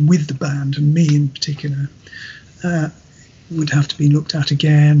situation with the band, and me in particular, would have to be looked at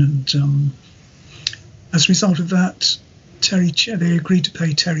again. And as a result of that, they agreed to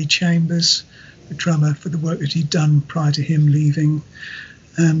pay Terry Chambers, the drummer, for the work that he'd done prior to him leaving,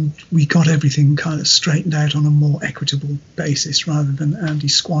 and we got everything kind of straightened out on a more equitable basis, rather than Andy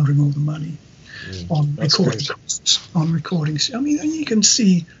squandering all the money on recording costs, on recordings. I mean, you can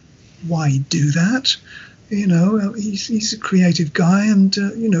see why he'd do that. He's a creative guy, and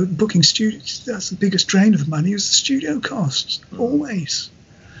booking studios, that's the biggest drain of the money, is the studio costs, always.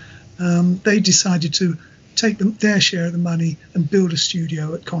 They decided to take their share of the money and build a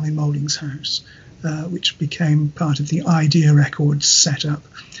studio at Colin Moulding's house, which became part of the Idea Records setup.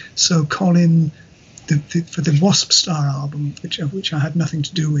 So Colin, for the Wasp Star album, which I had nothing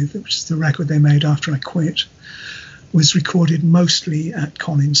to do with, which is the record they made after I quit, was recorded mostly at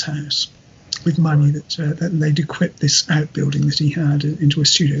Colin's house, with money that they'd equipped this outbuilding that he had into a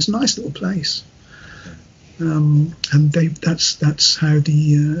studio. It's a nice little place. And that's how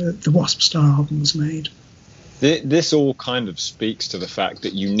the Wasp Star album was made. This all kind of speaks to the fact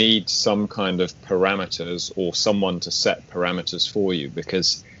that you need some kind of parameters, or someone to set parameters for you,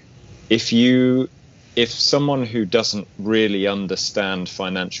 because if someone who doesn't really understand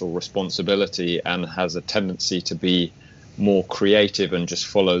financial responsibility and has a tendency to be more creative and just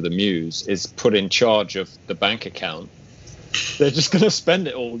follow the muse is put in charge of the bank account, they're just going to spend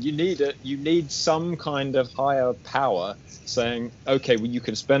it all. You need some kind of higher power saying, okay, well, you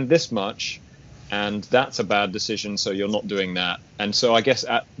can spend this much, and that's a bad decision, so you're not doing that. And so I guess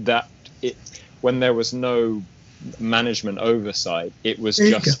when there was no management oversight, it was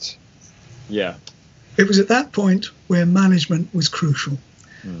just, yeah. It was at that point where management was crucial,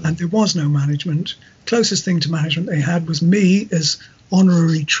 and there was no management. Closest thing to management they had was me as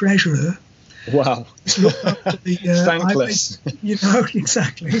honorary treasurer. Wow. Thankless.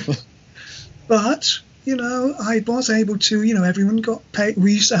 Exactly. But, I was able to, everyone got paid.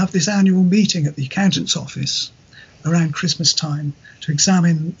 We used to have this annual meeting at the accountant's office around Christmas time to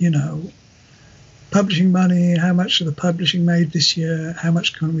examine, publishing money, how much of the publishing made this year, how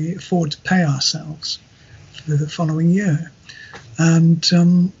much can we afford to pay ourselves for the following year. And,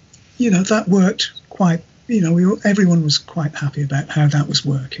 that worked quite, everyone was quite happy about how that was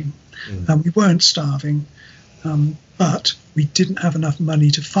working. We weren't starving, but we didn't have enough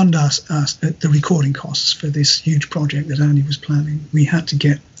money to fund us the recording costs for this huge project that Andy was planning. We had to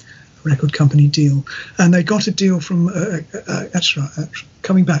get a record company deal. And they got a deal from,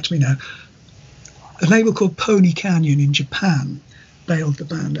 coming back to me now, a label called Pony Canyon in Japan bailed the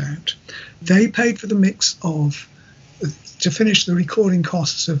band out. They paid for the mix to finish the recording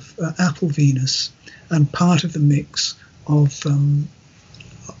costs of Apple Venus and part of the mix of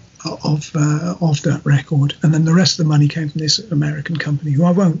that record, and then the rest of the money came from this American company who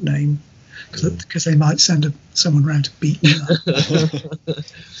I won't name because they might send someone around to beat me up.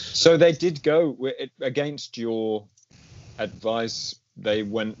 So they did go against your advice. They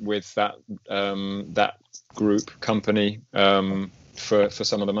went with that group company for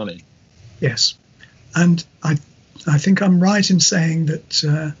some of the money. Yes, and I think I'm right in saying that.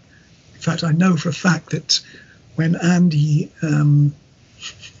 In fact, I know for a fact that when Andy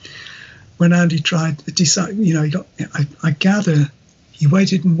tried to decide, I gather he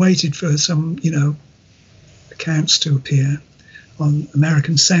waited for some, accounts to appear on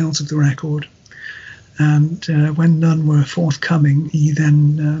American sales of the record. And when none were forthcoming, he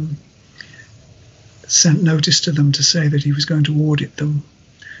then sent notice to them to say that he was going to audit them.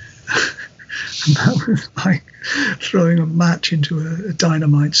 And that was like throwing a match into a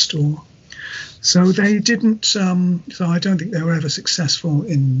dynamite store. So they didn't. So I don't think they were ever successful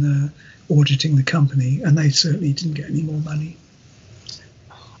in auditing the company, and they certainly didn't get any more money.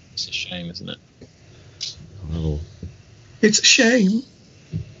 It's a shame, isn't it? Oh. It's a shame.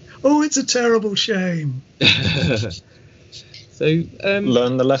 Oh, it's a terrible shame. So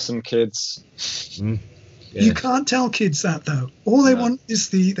learn the lesson, kids. Yeah. You can't tell kids that, though. All they want is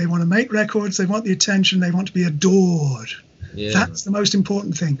they want to make records, they want the attention, they want to be adored. Yeah. That's the most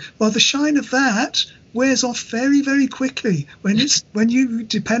important thing. Well, the shine of that wears off very, very quickly when you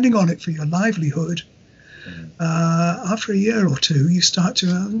depending on it for your livelihood. after a year or two, you start to,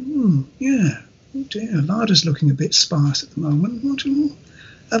 yeah, oh dear, larder's looking a bit sparse at the moment.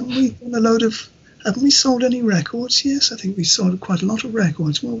 Haven't we done haven't we sold any records? Yes, I think we sold quite a lot of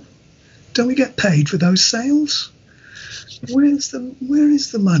records. Well, don't we get paid for those sales? Where is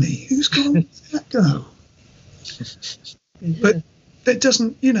the money? Who's got that go? But that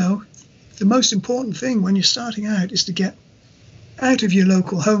doesn't, the most important thing when you're starting out is to get out of your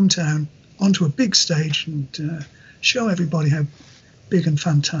local hometown onto a big stage and show everybody how big and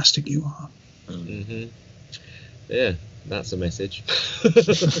fantastic you are. Mm-hmm. Yeah, that's a message.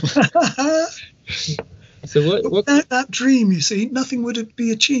 So what? Without that dream, you see, nothing would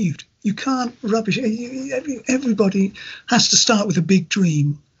be achieved. You can't rubbish. Everybody has to start with a big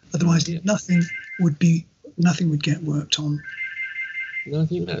dream, otherwise nothing would get worked on. No, I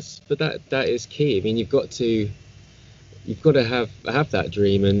think that is key. I mean, you've got to have that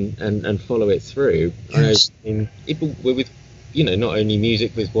dream and follow it through. Yes. I mean, people with not only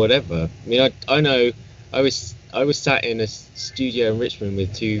music, with whatever. I mean, I know I was sat in a studio in Richmond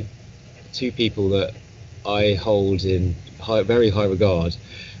with two people that I hold in very high regard.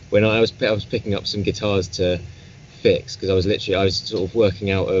 When I was picking up some guitars to fix, because I was sort of working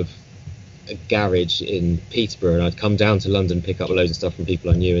out of a garage in Peterborough, and I'd come down to London, pick up loads of stuff from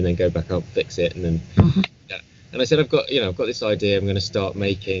people I knew, and then go back up, fix it, and then and I said, I've got this idea. I'm going to start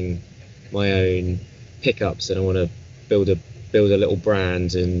making my own pickups, and I want to build a little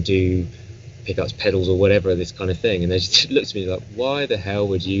brand and do pickups, pedals, or whatever, this kind of thing. And they just looked at me like, why the hell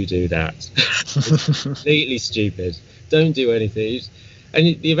would you do that? It's completely stupid. Don't do anything.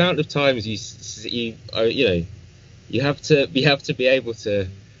 And the amount of times you have to be able to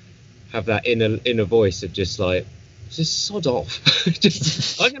have that inner voice of just sod off.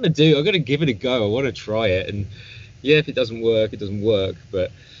 I'm going to give it a go. I want to try it. And yeah, if it doesn't work, it doesn't work.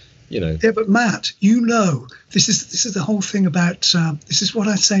 But Yeah, but Matt, this is the whole thing about. This is what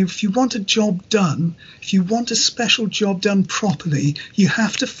I say. If you want a job done, if you want a special job done properly, you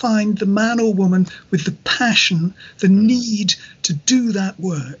have to find the man or woman with the passion, the need to do that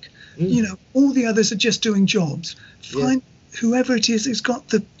work. All the others are just doing jobs. Find whoever it is who's got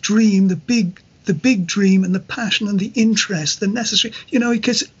the dream, the big dream, and the passion and the interest, the necessary,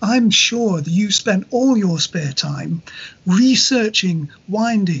 because I'm sure that you spent all your spare time researching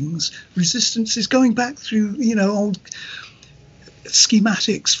windings, resistances, going back through, old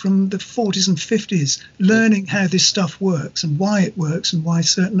schematics from the 40s and 50s, learning how this stuff works and why it works and why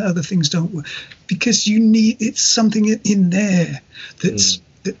certain other things don't work, because it's something in there that's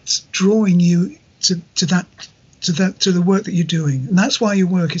drawing you to the work that you're doing, and that's why your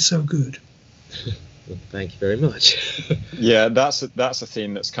work is so good. Well, thank you very much. Yeah, that's a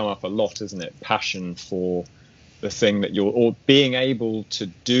theme that's come up a lot, isn't it? Passion for the thing that or being able to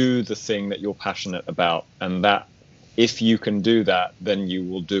do the thing that you're passionate about, and that if you can do that, then you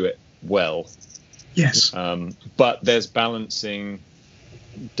will do it well. Yes. But there's balancing,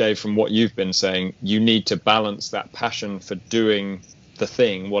 Dave, from what you've been saying, you need to balance that passion for doing the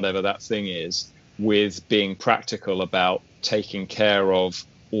thing, whatever that thing is, with being practical about taking care of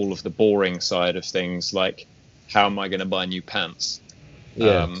all of the boring side of things, like how am I going to buy new pants?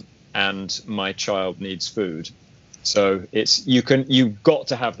 And my child needs food. So you've got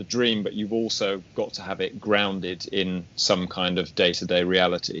to have the dream, but you've also got to have it grounded in some kind of day-to-day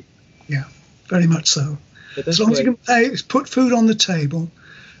reality. Yeah, very much so. As long as you can put food on the table,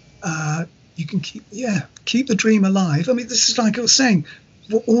 you can keep the dream alive. I mean, this is like I was saying,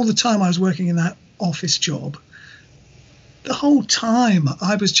 all the time I was working in that office job, the whole time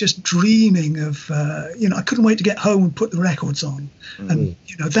I was just dreaming of, I couldn't wait to get home and put the records on. And,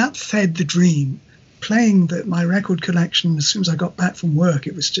 that fed the dream. Playing my record collection as soon as I got back from work,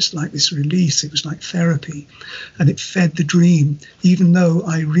 it was just like this release. It was like therapy. And it fed the dream. Even though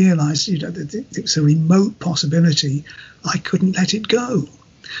I realized, that it was a remote possibility, I couldn't let it go.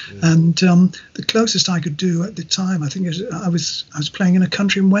 And the closest I could do at the time, I think I was playing in a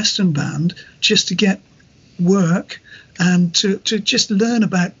country and western band just to get work and to just learn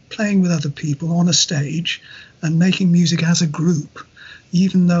about playing with other people on a stage and making music as a group,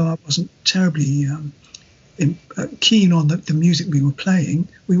 even though I wasn't terribly keen on the music we were playing.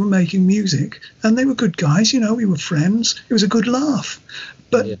 We were making music, and they were good guys, we were friends. It was a good laugh.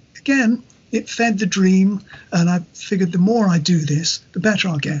 But again, it fed the dream, and I figured the more I do this, the better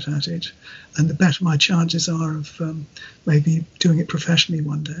I'll get at it, and the better my chances are of maybe doing it professionally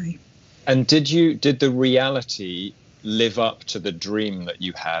one day. And did the reality live up to the dream that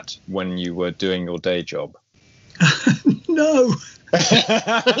you had when you were doing your day job? No. No, I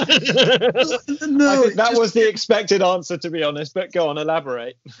think that was the expected answer, to be honest. But go on,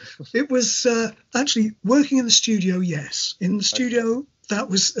 elaborate. It was actually working in the studio. Yes, in the studio, that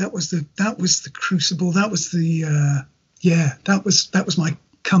was the crucible. That was the that was my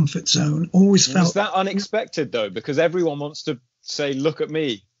comfort zone. Always felt. Was that unexpected though? Because everyone wants to say, "Look at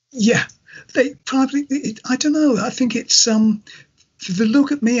me." Yeah, they probably. I don't know. I think it's the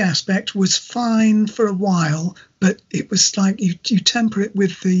look at me aspect was fine for a while, but it was like you temper it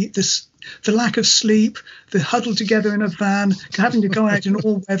with the lack of sleep, the huddled together in a van, having to go out in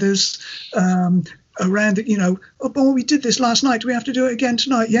all weathers, around it, oh, boy, we did this last night. Do we have to do it again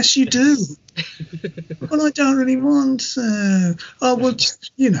tonight? Yes, you do. Well, I don't really want to. Oh, well,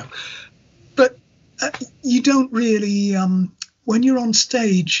 but you don't really, when you're on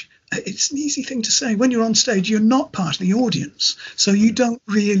stage, it's an easy thing to say. When you're on stage, you're not part of the audience, so you don't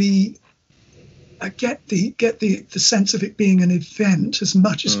really get the sense of it being an event as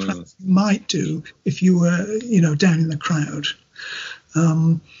much as you might do if you were down in the crowd.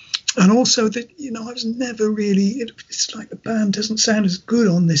 And also that I was never really. It's like the band doesn't sound as good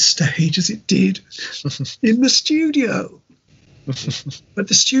on this stage as it did in the studio. But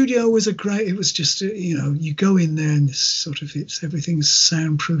the studio was it was just you go in there and everything's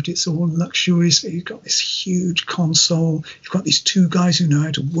soundproofed, it's all luxurious. You've got this huge console, you've got these two guys who know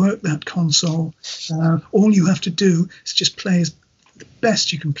how to work that console. All you have to do is just play as the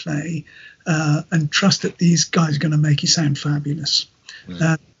best you can play, and trust that these guys are going to make you sound fabulous.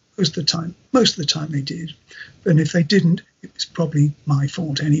 Most of the time they did, and if they didn't, it was probably my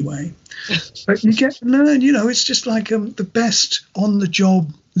fault anyway. But you get to learn, it's just like the best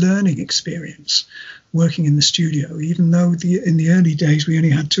on-the-job learning experience working in the studio. Even though in the early days we only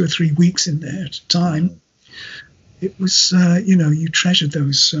had 2 or 3 weeks in there at a time, it was you treasured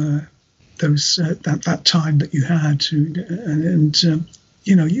that time that you had to, and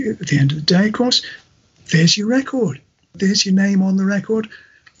at the end of the day, of course, there's your record, there's your name on the record.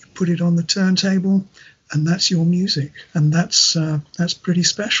 Put it on the turntable, and that's your music, and that's pretty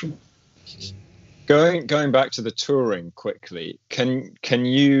special. Going back to the touring quickly, can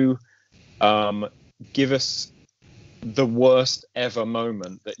you give us the worst ever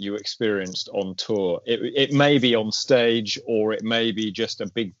moment that you experienced on tour? It may be on stage, or it may be just a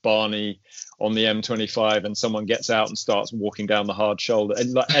big Barney on the M25 and someone gets out and starts walking down the hard shoulder,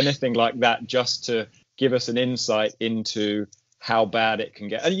 and anything like that, just to give us an insight into how bad it can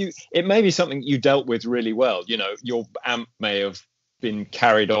get. And it may be something you dealt with really well. Your amp may have been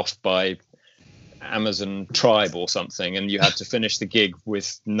carried off by Amazon Tribe or something, and you had to finish the gig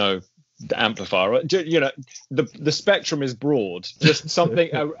with no amplifier. The spectrum is broad. Just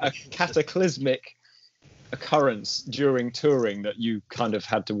something, a cataclysmic occurrence during touring that you kind of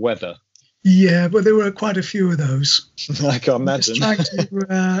had to weather. Yeah, but there were quite a few of those. I can imagine.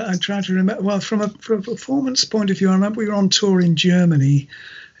 I'm trying to remember. Well, from a performance point of view, I remember we were on tour in Germany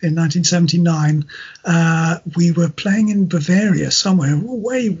in 1979. We were playing in Bavaria somewhere,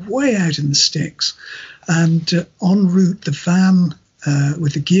 way out in the sticks. And en route, the van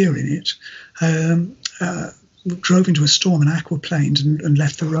with the gear in it drove into a storm and aquaplaned and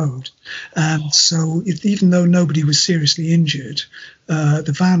left the road. And so even though nobody was seriously injured,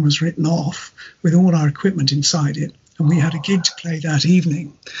 the van was written off with all our equipment inside it, and we had a gig to play that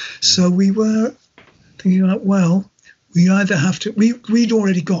evening. So we were thinking, we either have to, we'd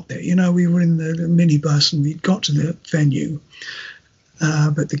already got there, we were in the minibus and we'd got to the venue,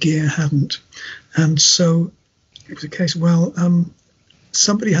 but the gear hadn't. And so it was a case of,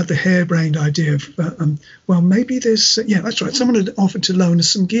 somebody had the harebrained idea of, maybe there's, that's right, someone had offered to loan us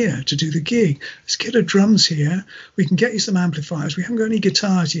some gear to do the gig. There's a kit of drums here. We can get you some amplifiers. We haven't got any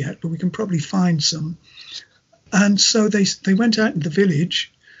guitars yet, but we can probably find some. And so they went out in the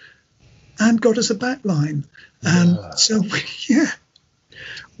village and got us a backline. And so,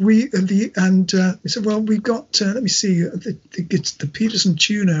 we said, we've got, let me see, the Peterson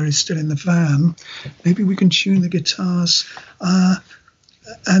tuner is still in the van. Maybe we can tune the guitars.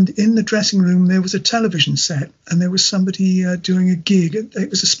 And in the dressing room, there was a television set, and there was somebody doing a gig. It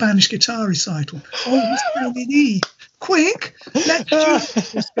was a Spanish guitar recital. Oh, Mr. quick, let's do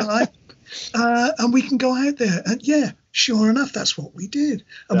this guy, and we can go out there. And sure enough, that's what we did.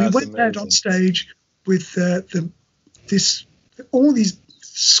 And we went out on stage with all these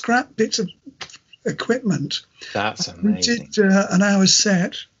scrap bits of equipment. That's amazing. We did an hour's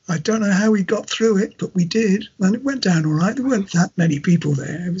set. I don't know how we got through it, but we did, and it went down all right. There weren't that many people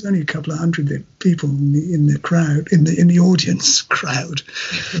there. It was only a couple of hundred people in the crowd, in the audience crowd.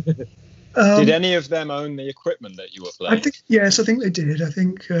 Did any of them own the equipment that you were playing? I think yes, I think they did. I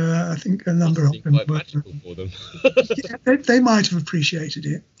think a number of them quite were. magical for them. Yeah, they might have appreciated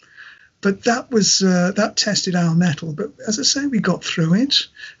it, but that tested our mettle. But as I say, we got through it.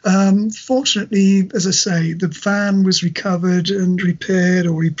 Fortunately, as I say, the van was recovered and repaired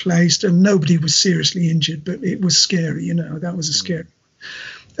or replaced, and nobody was seriously injured. But it was scary, That was a scary.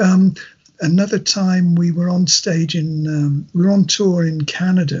 Another time we were on stage we were on tour in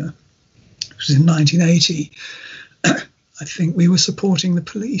Canada. It was in 1980. I think we were supporting the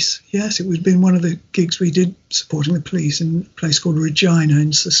Police. Yes, it would been one of the gigs we did supporting the Police in a place called Regina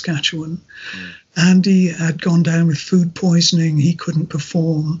in Saskatchewan. Andy had gone down with food poisoning. He couldn't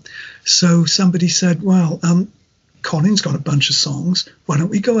perform. So somebody said, well, Colin's got a bunch of songs. Why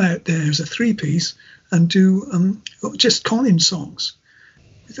don't we go out there as a three-piece and do just Colin songs?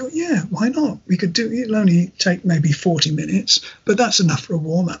 We thought, yeah, why not? We could do it. It'll only take maybe 40 minutes, but that's enough for a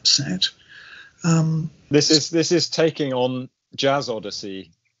warm-up set. This is taking on Jazz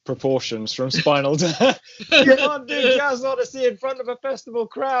Odyssey proportions from Spinal Tap. You can't do Jazz Odyssey in front of a festival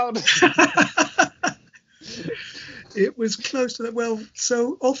crowd. It was close to that. Well,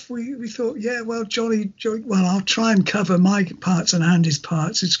 so off we thought, yeah, well, Johnny, well, I'll try and cover my parts and Andy's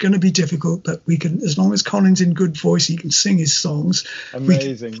parts. It's going to be difficult, but we can, as long as Colin's in good voice, he can sing his songs.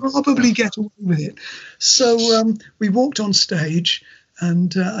 Amazing. We can probably get away with it. So we walked on stage.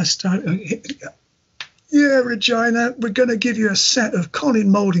 And I started, yeah, Regina, we're going to give you a set of Colin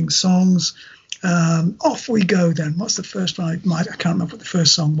Moulding songs. Off we go then. What's the first one? I can't remember what the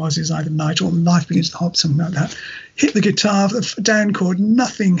first song was. It's either Night or Life Begins to Hop, something like that. Hit the guitar, the down chord,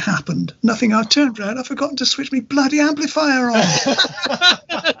 nothing happened. Nothing. I turned around, I've forgotten to switch my bloody amplifier on.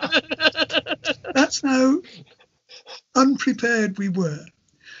 That's how unprepared we were.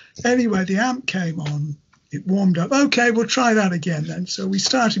 Anyway, the amp came on. It warmed up. Okay, we'll try that again then. So we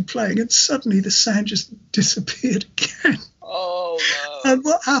started playing, and suddenly the sound just disappeared again. Oh, no. And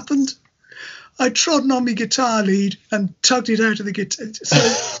what happened? I'd trodden on my guitar lead and tugged it out of the guitar. So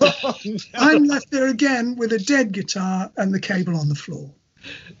no. I'm left there again with a dead guitar and the cable on the floor.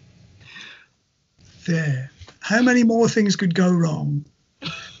 There. How many more things could go wrong?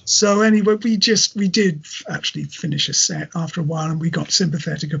 So anyway, we did actually finish a set after a while, and we got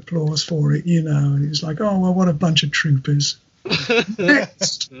sympathetic applause for it, and it was like, oh, well, what a bunch of troopers.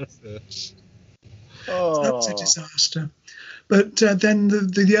 Next. Oh. That was a disaster. But then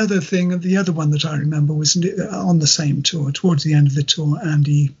the other one that I remember was on the same tour. Towards the end of the tour,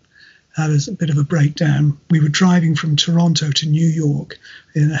 Andy had a bit of a breakdown. We were driving from Toronto to New York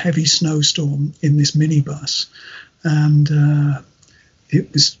in a heavy snowstorm in this minibus, and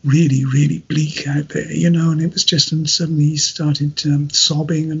it was really, really bleak out there, and it was just, and suddenly he started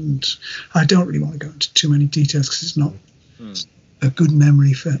sobbing, and I don't really want to go into too many details because it's not a good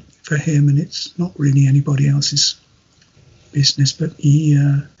memory for him, and it's not really anybody else's business, but we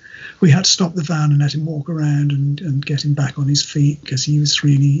had to stop the van and let him walk around and get him back on his feet because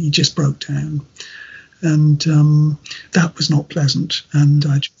he just broke down. And that was not pleasant. And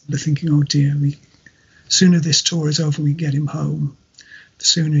I just remember thinking, oh dear, sooner this tour is over, we get him home, the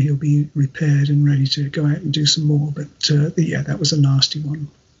sooner he'll be repaired and ready to go out and do some more. But yeah, that was a nasty one.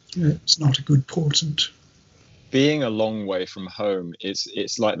 It's not a good portent. Being a long way from home,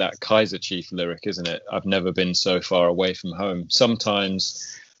 it's like that Kaiser Chief lyric, isn't it? I've never been so far away from home.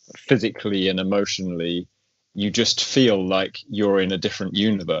 Sometimes physically and emotionally, you just feel like you're in a different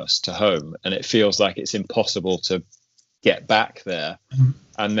universe to home, and it feels like it's impossible to get back there.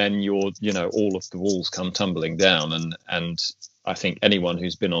 And then all of the walls come tumbling down, and I think anyone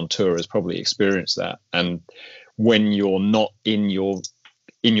who's been on tour has probably experienced that. And when you're not in your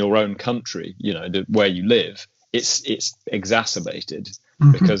own country, where you live, it's exacerbated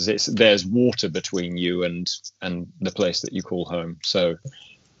because there's water between you and the place that you call home. So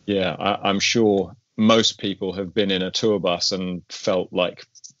yeah, I'm sure most people have been in a tour bus and felt like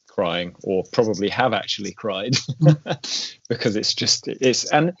crying, or probably have actually cried because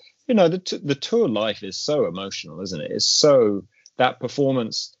the tour life is so emotional, isn't it? It's so, that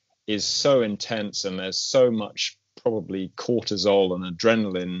performance is so intense, and there's so much probably cortisol and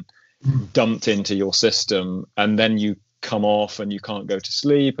adrenaline dumped into your system, and then you come off and you can't go to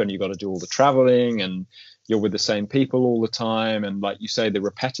sleep, and you've got to do all the traveling, and you're with the same people all the time, and like you say, the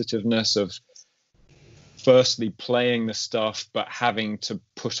repetitiveness of firstly playing the stuff but having to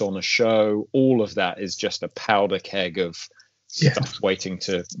put on a show, all of that is just a powder keg of stuff waiting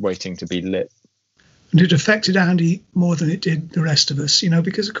to be lit. And it affected Andy more than it did the rest of us,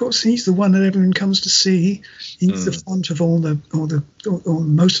 because of course he's the one that everyone comes to see. He's the font of all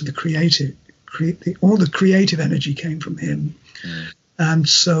most of the creative energy came from him. And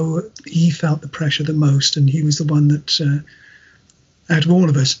so he felt the pressure the most, and he was the one that, out of all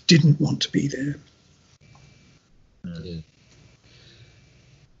of us, didn't want to be there. Yeah.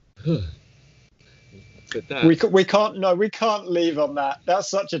 We can't leave on that. That's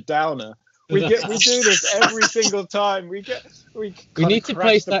such a downer. We do this every single time. We need to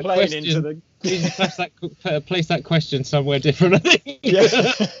place that question. We need to place that question somewhere different, I think. Yeah.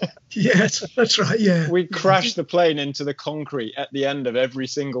 Yes, that's right. Yeah. We crash the plane into the concrete at the end of every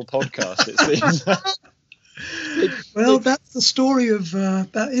single podcast, it seems. Well, that's the story of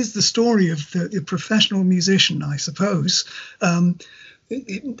that is the story of the professional musician, I suppose.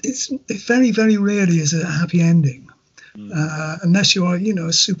 It very, very rarely is a happy ending, unless you are, a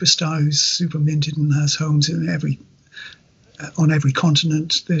superstar who's super minted and has homes in on every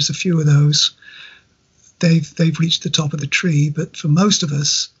continent. There's a few of those. They've reached the top of the tree, but for most of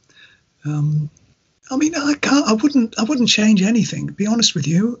us, I wouldn't change anything. To be honest with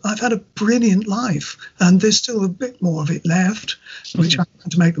you, I've had a brilliant life, and there's still a bit more of it left, which I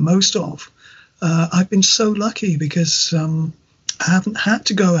want to make the most of. I've been so lucky because I haven't had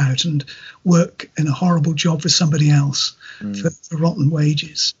to go out and work in a horrible job for somebody else for rotten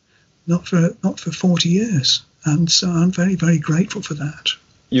wages, not for 40 years, and so I'm very, very grateful for that.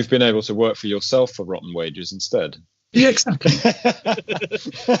 You've been able to work for yourself for rotten wages instead. Yeah, exactly.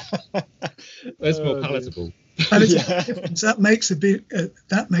 That's more palatable. And it's a difference. That makes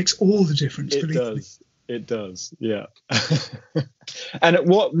that makes all the difference. It does. Yeah. And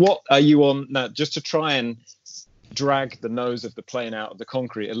what are you on now? Just to try and drag the nose of the plane out of the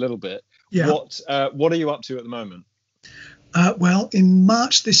concrete a little bit. Yeah. What are you up to at the moment? Well, in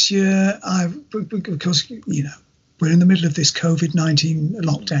March this year, because we're in the middle of this COVID-19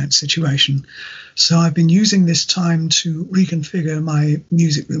 lockdown situation. So I've been using this time to reconfigure my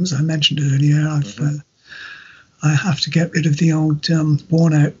music room, as I mentioned earlier. I have to get rid of the old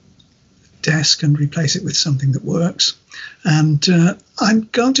worn-out desk and replace it with something that works. And I'm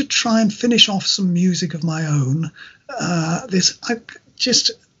going to try and finish off some music of my own.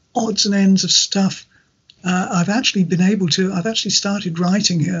 Just odds and ends of stuff. I've actually started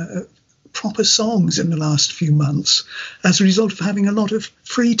writing proper songs in the last few months as a result of having a lot of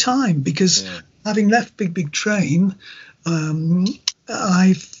free time, because having left Big Train,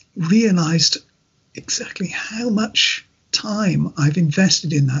 I've realized exactly how much time I've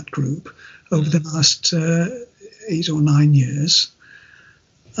invested in that group over the last 8 or 9 years,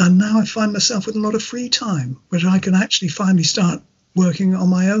 and now I find myself with a lot of free time where I can actually finally start working on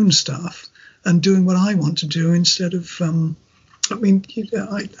my own stuff and doing what I want to do instead of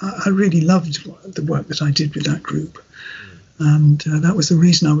I really loved the work that I did with that group, and that was the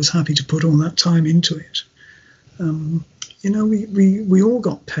reason I was happy to put all that time into it. We all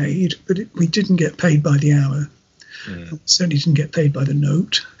got paid, but we didn't get paid by the hour. We certainly didn't get paid by the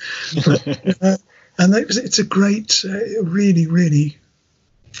note. And it's a great, really, really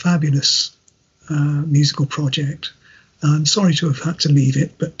fabulous musical project. I'm sorry to have had to leave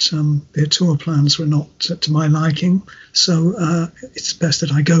it, but their tour plans were not to my liking. So it's best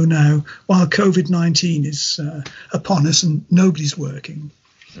that I go now while COVID-19 is upon us and nobody's working.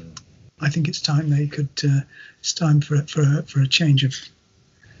 I think it's time it's time for a change of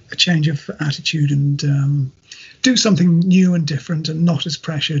attitude and do something new and different and not as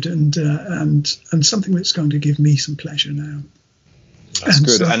pressured and something that's going to give me some pleasure now. That's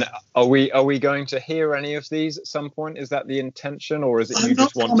good. So, and are we going to hear any of these at some point? Is that the intention, or is it you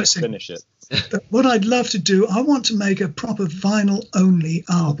just want to finish it? What I'd love to do, I want to make a proper vinyl-only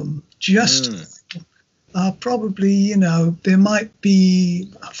album. Probably, there might be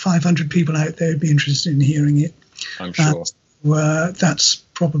 500 people out there who'd be interested in hearing it. I'm sure. That's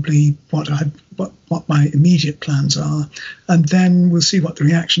probably what my immediate plans are, and then we'll see what the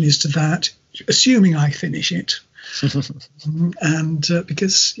reaction is to that, assuming I finish it. And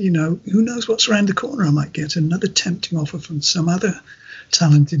because who knows what's around the corner. I might get another tempting offer from some other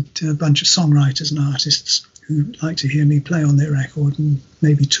talented bunch of songwriters and artists who'd like to hear me play on their record and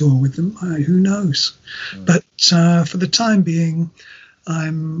maybe tour with them. Who knows? But for the time being,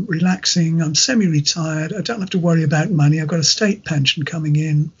 I'm relaxing. I'm semi-retired. I don't have to worry about money. I've got a state pension coming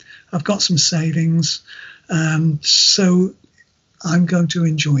in. I've got some savings, and so I'm going to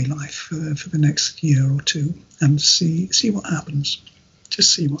enjoy life for the next year or two and see what happens.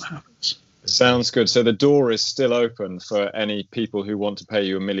 Just see what happens. Sounds good. So the door is still open for any people who want to pay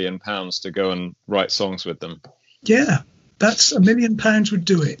you £1 million to go and write songs with them. Yeah, that's £1 million would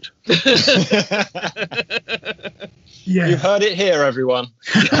do it. Yeah, you heard it here, everyone.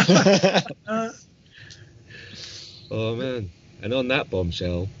 Oh man! And on that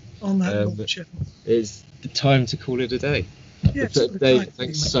bombshell, it's the time to call it a day. Yes, Dave,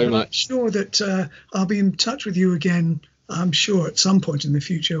 thanks so much. I'm sure that I'll be in touch with you again, I'm sure, at some point in the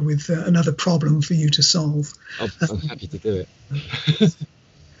future with another problem for you to solve. I'm happy to do it.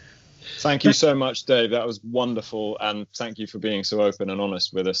 Thank you so much, Dave. That was wonderful. And thank you for being so open and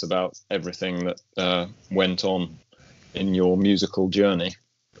honest with us about everything that went on in your musical journey.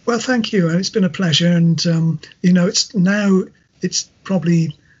 Well, thank you. It's been a pleasure. And, it's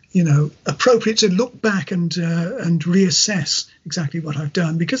probably, appropriate to look back and reassess exactly what I've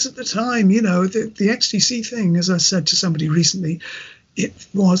done. Because at the time, the XTC thing, as I said to somebody recently, it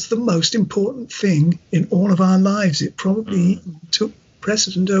was the most important thing in all of our lives. It probably took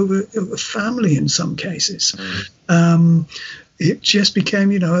precedent over family in some cases. It just became,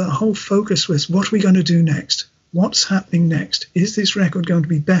 the whole focus was, what are we going to do next? What's happening next? Is this record going to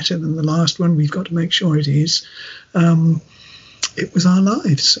be better than the last one? We've got to make sure it is. It was our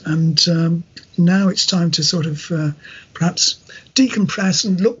lives. And now it's time to sort of perhaps decompress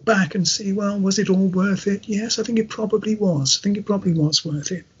and look back and see, well, was it all worth it? Yes, I think it probably was. I think it probably was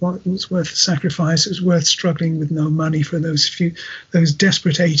worth it. Well, it was worth the sacrifice. It was worth struggling with no money for those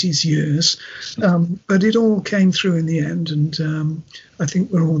desperate 80s years. But it all came through in the end, and I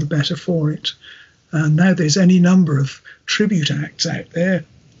think we're all the better for it. And now there's any number of tribute acts out there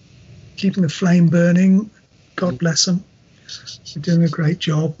keeping the flame burning. God bless them. They're doing a great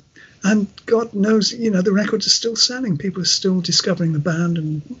job. And God knows, the records are still selling. People are still discovering the band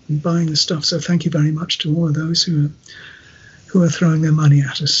and buying the stuff. So thank you very much to all of those who are throwing their money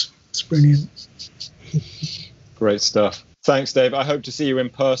at us. It's brilliant. Great stuff. Thanks, Dave. I hope to see you in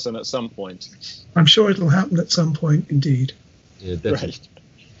person at some point. I'm sure it'll happen at some point, indeed. Yeah, definitely. Great.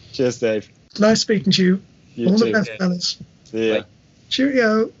 Cheers, Dave. Nice speaking to you. You all too. the best, fellas. See ya.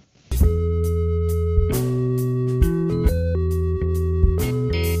 Cheerio.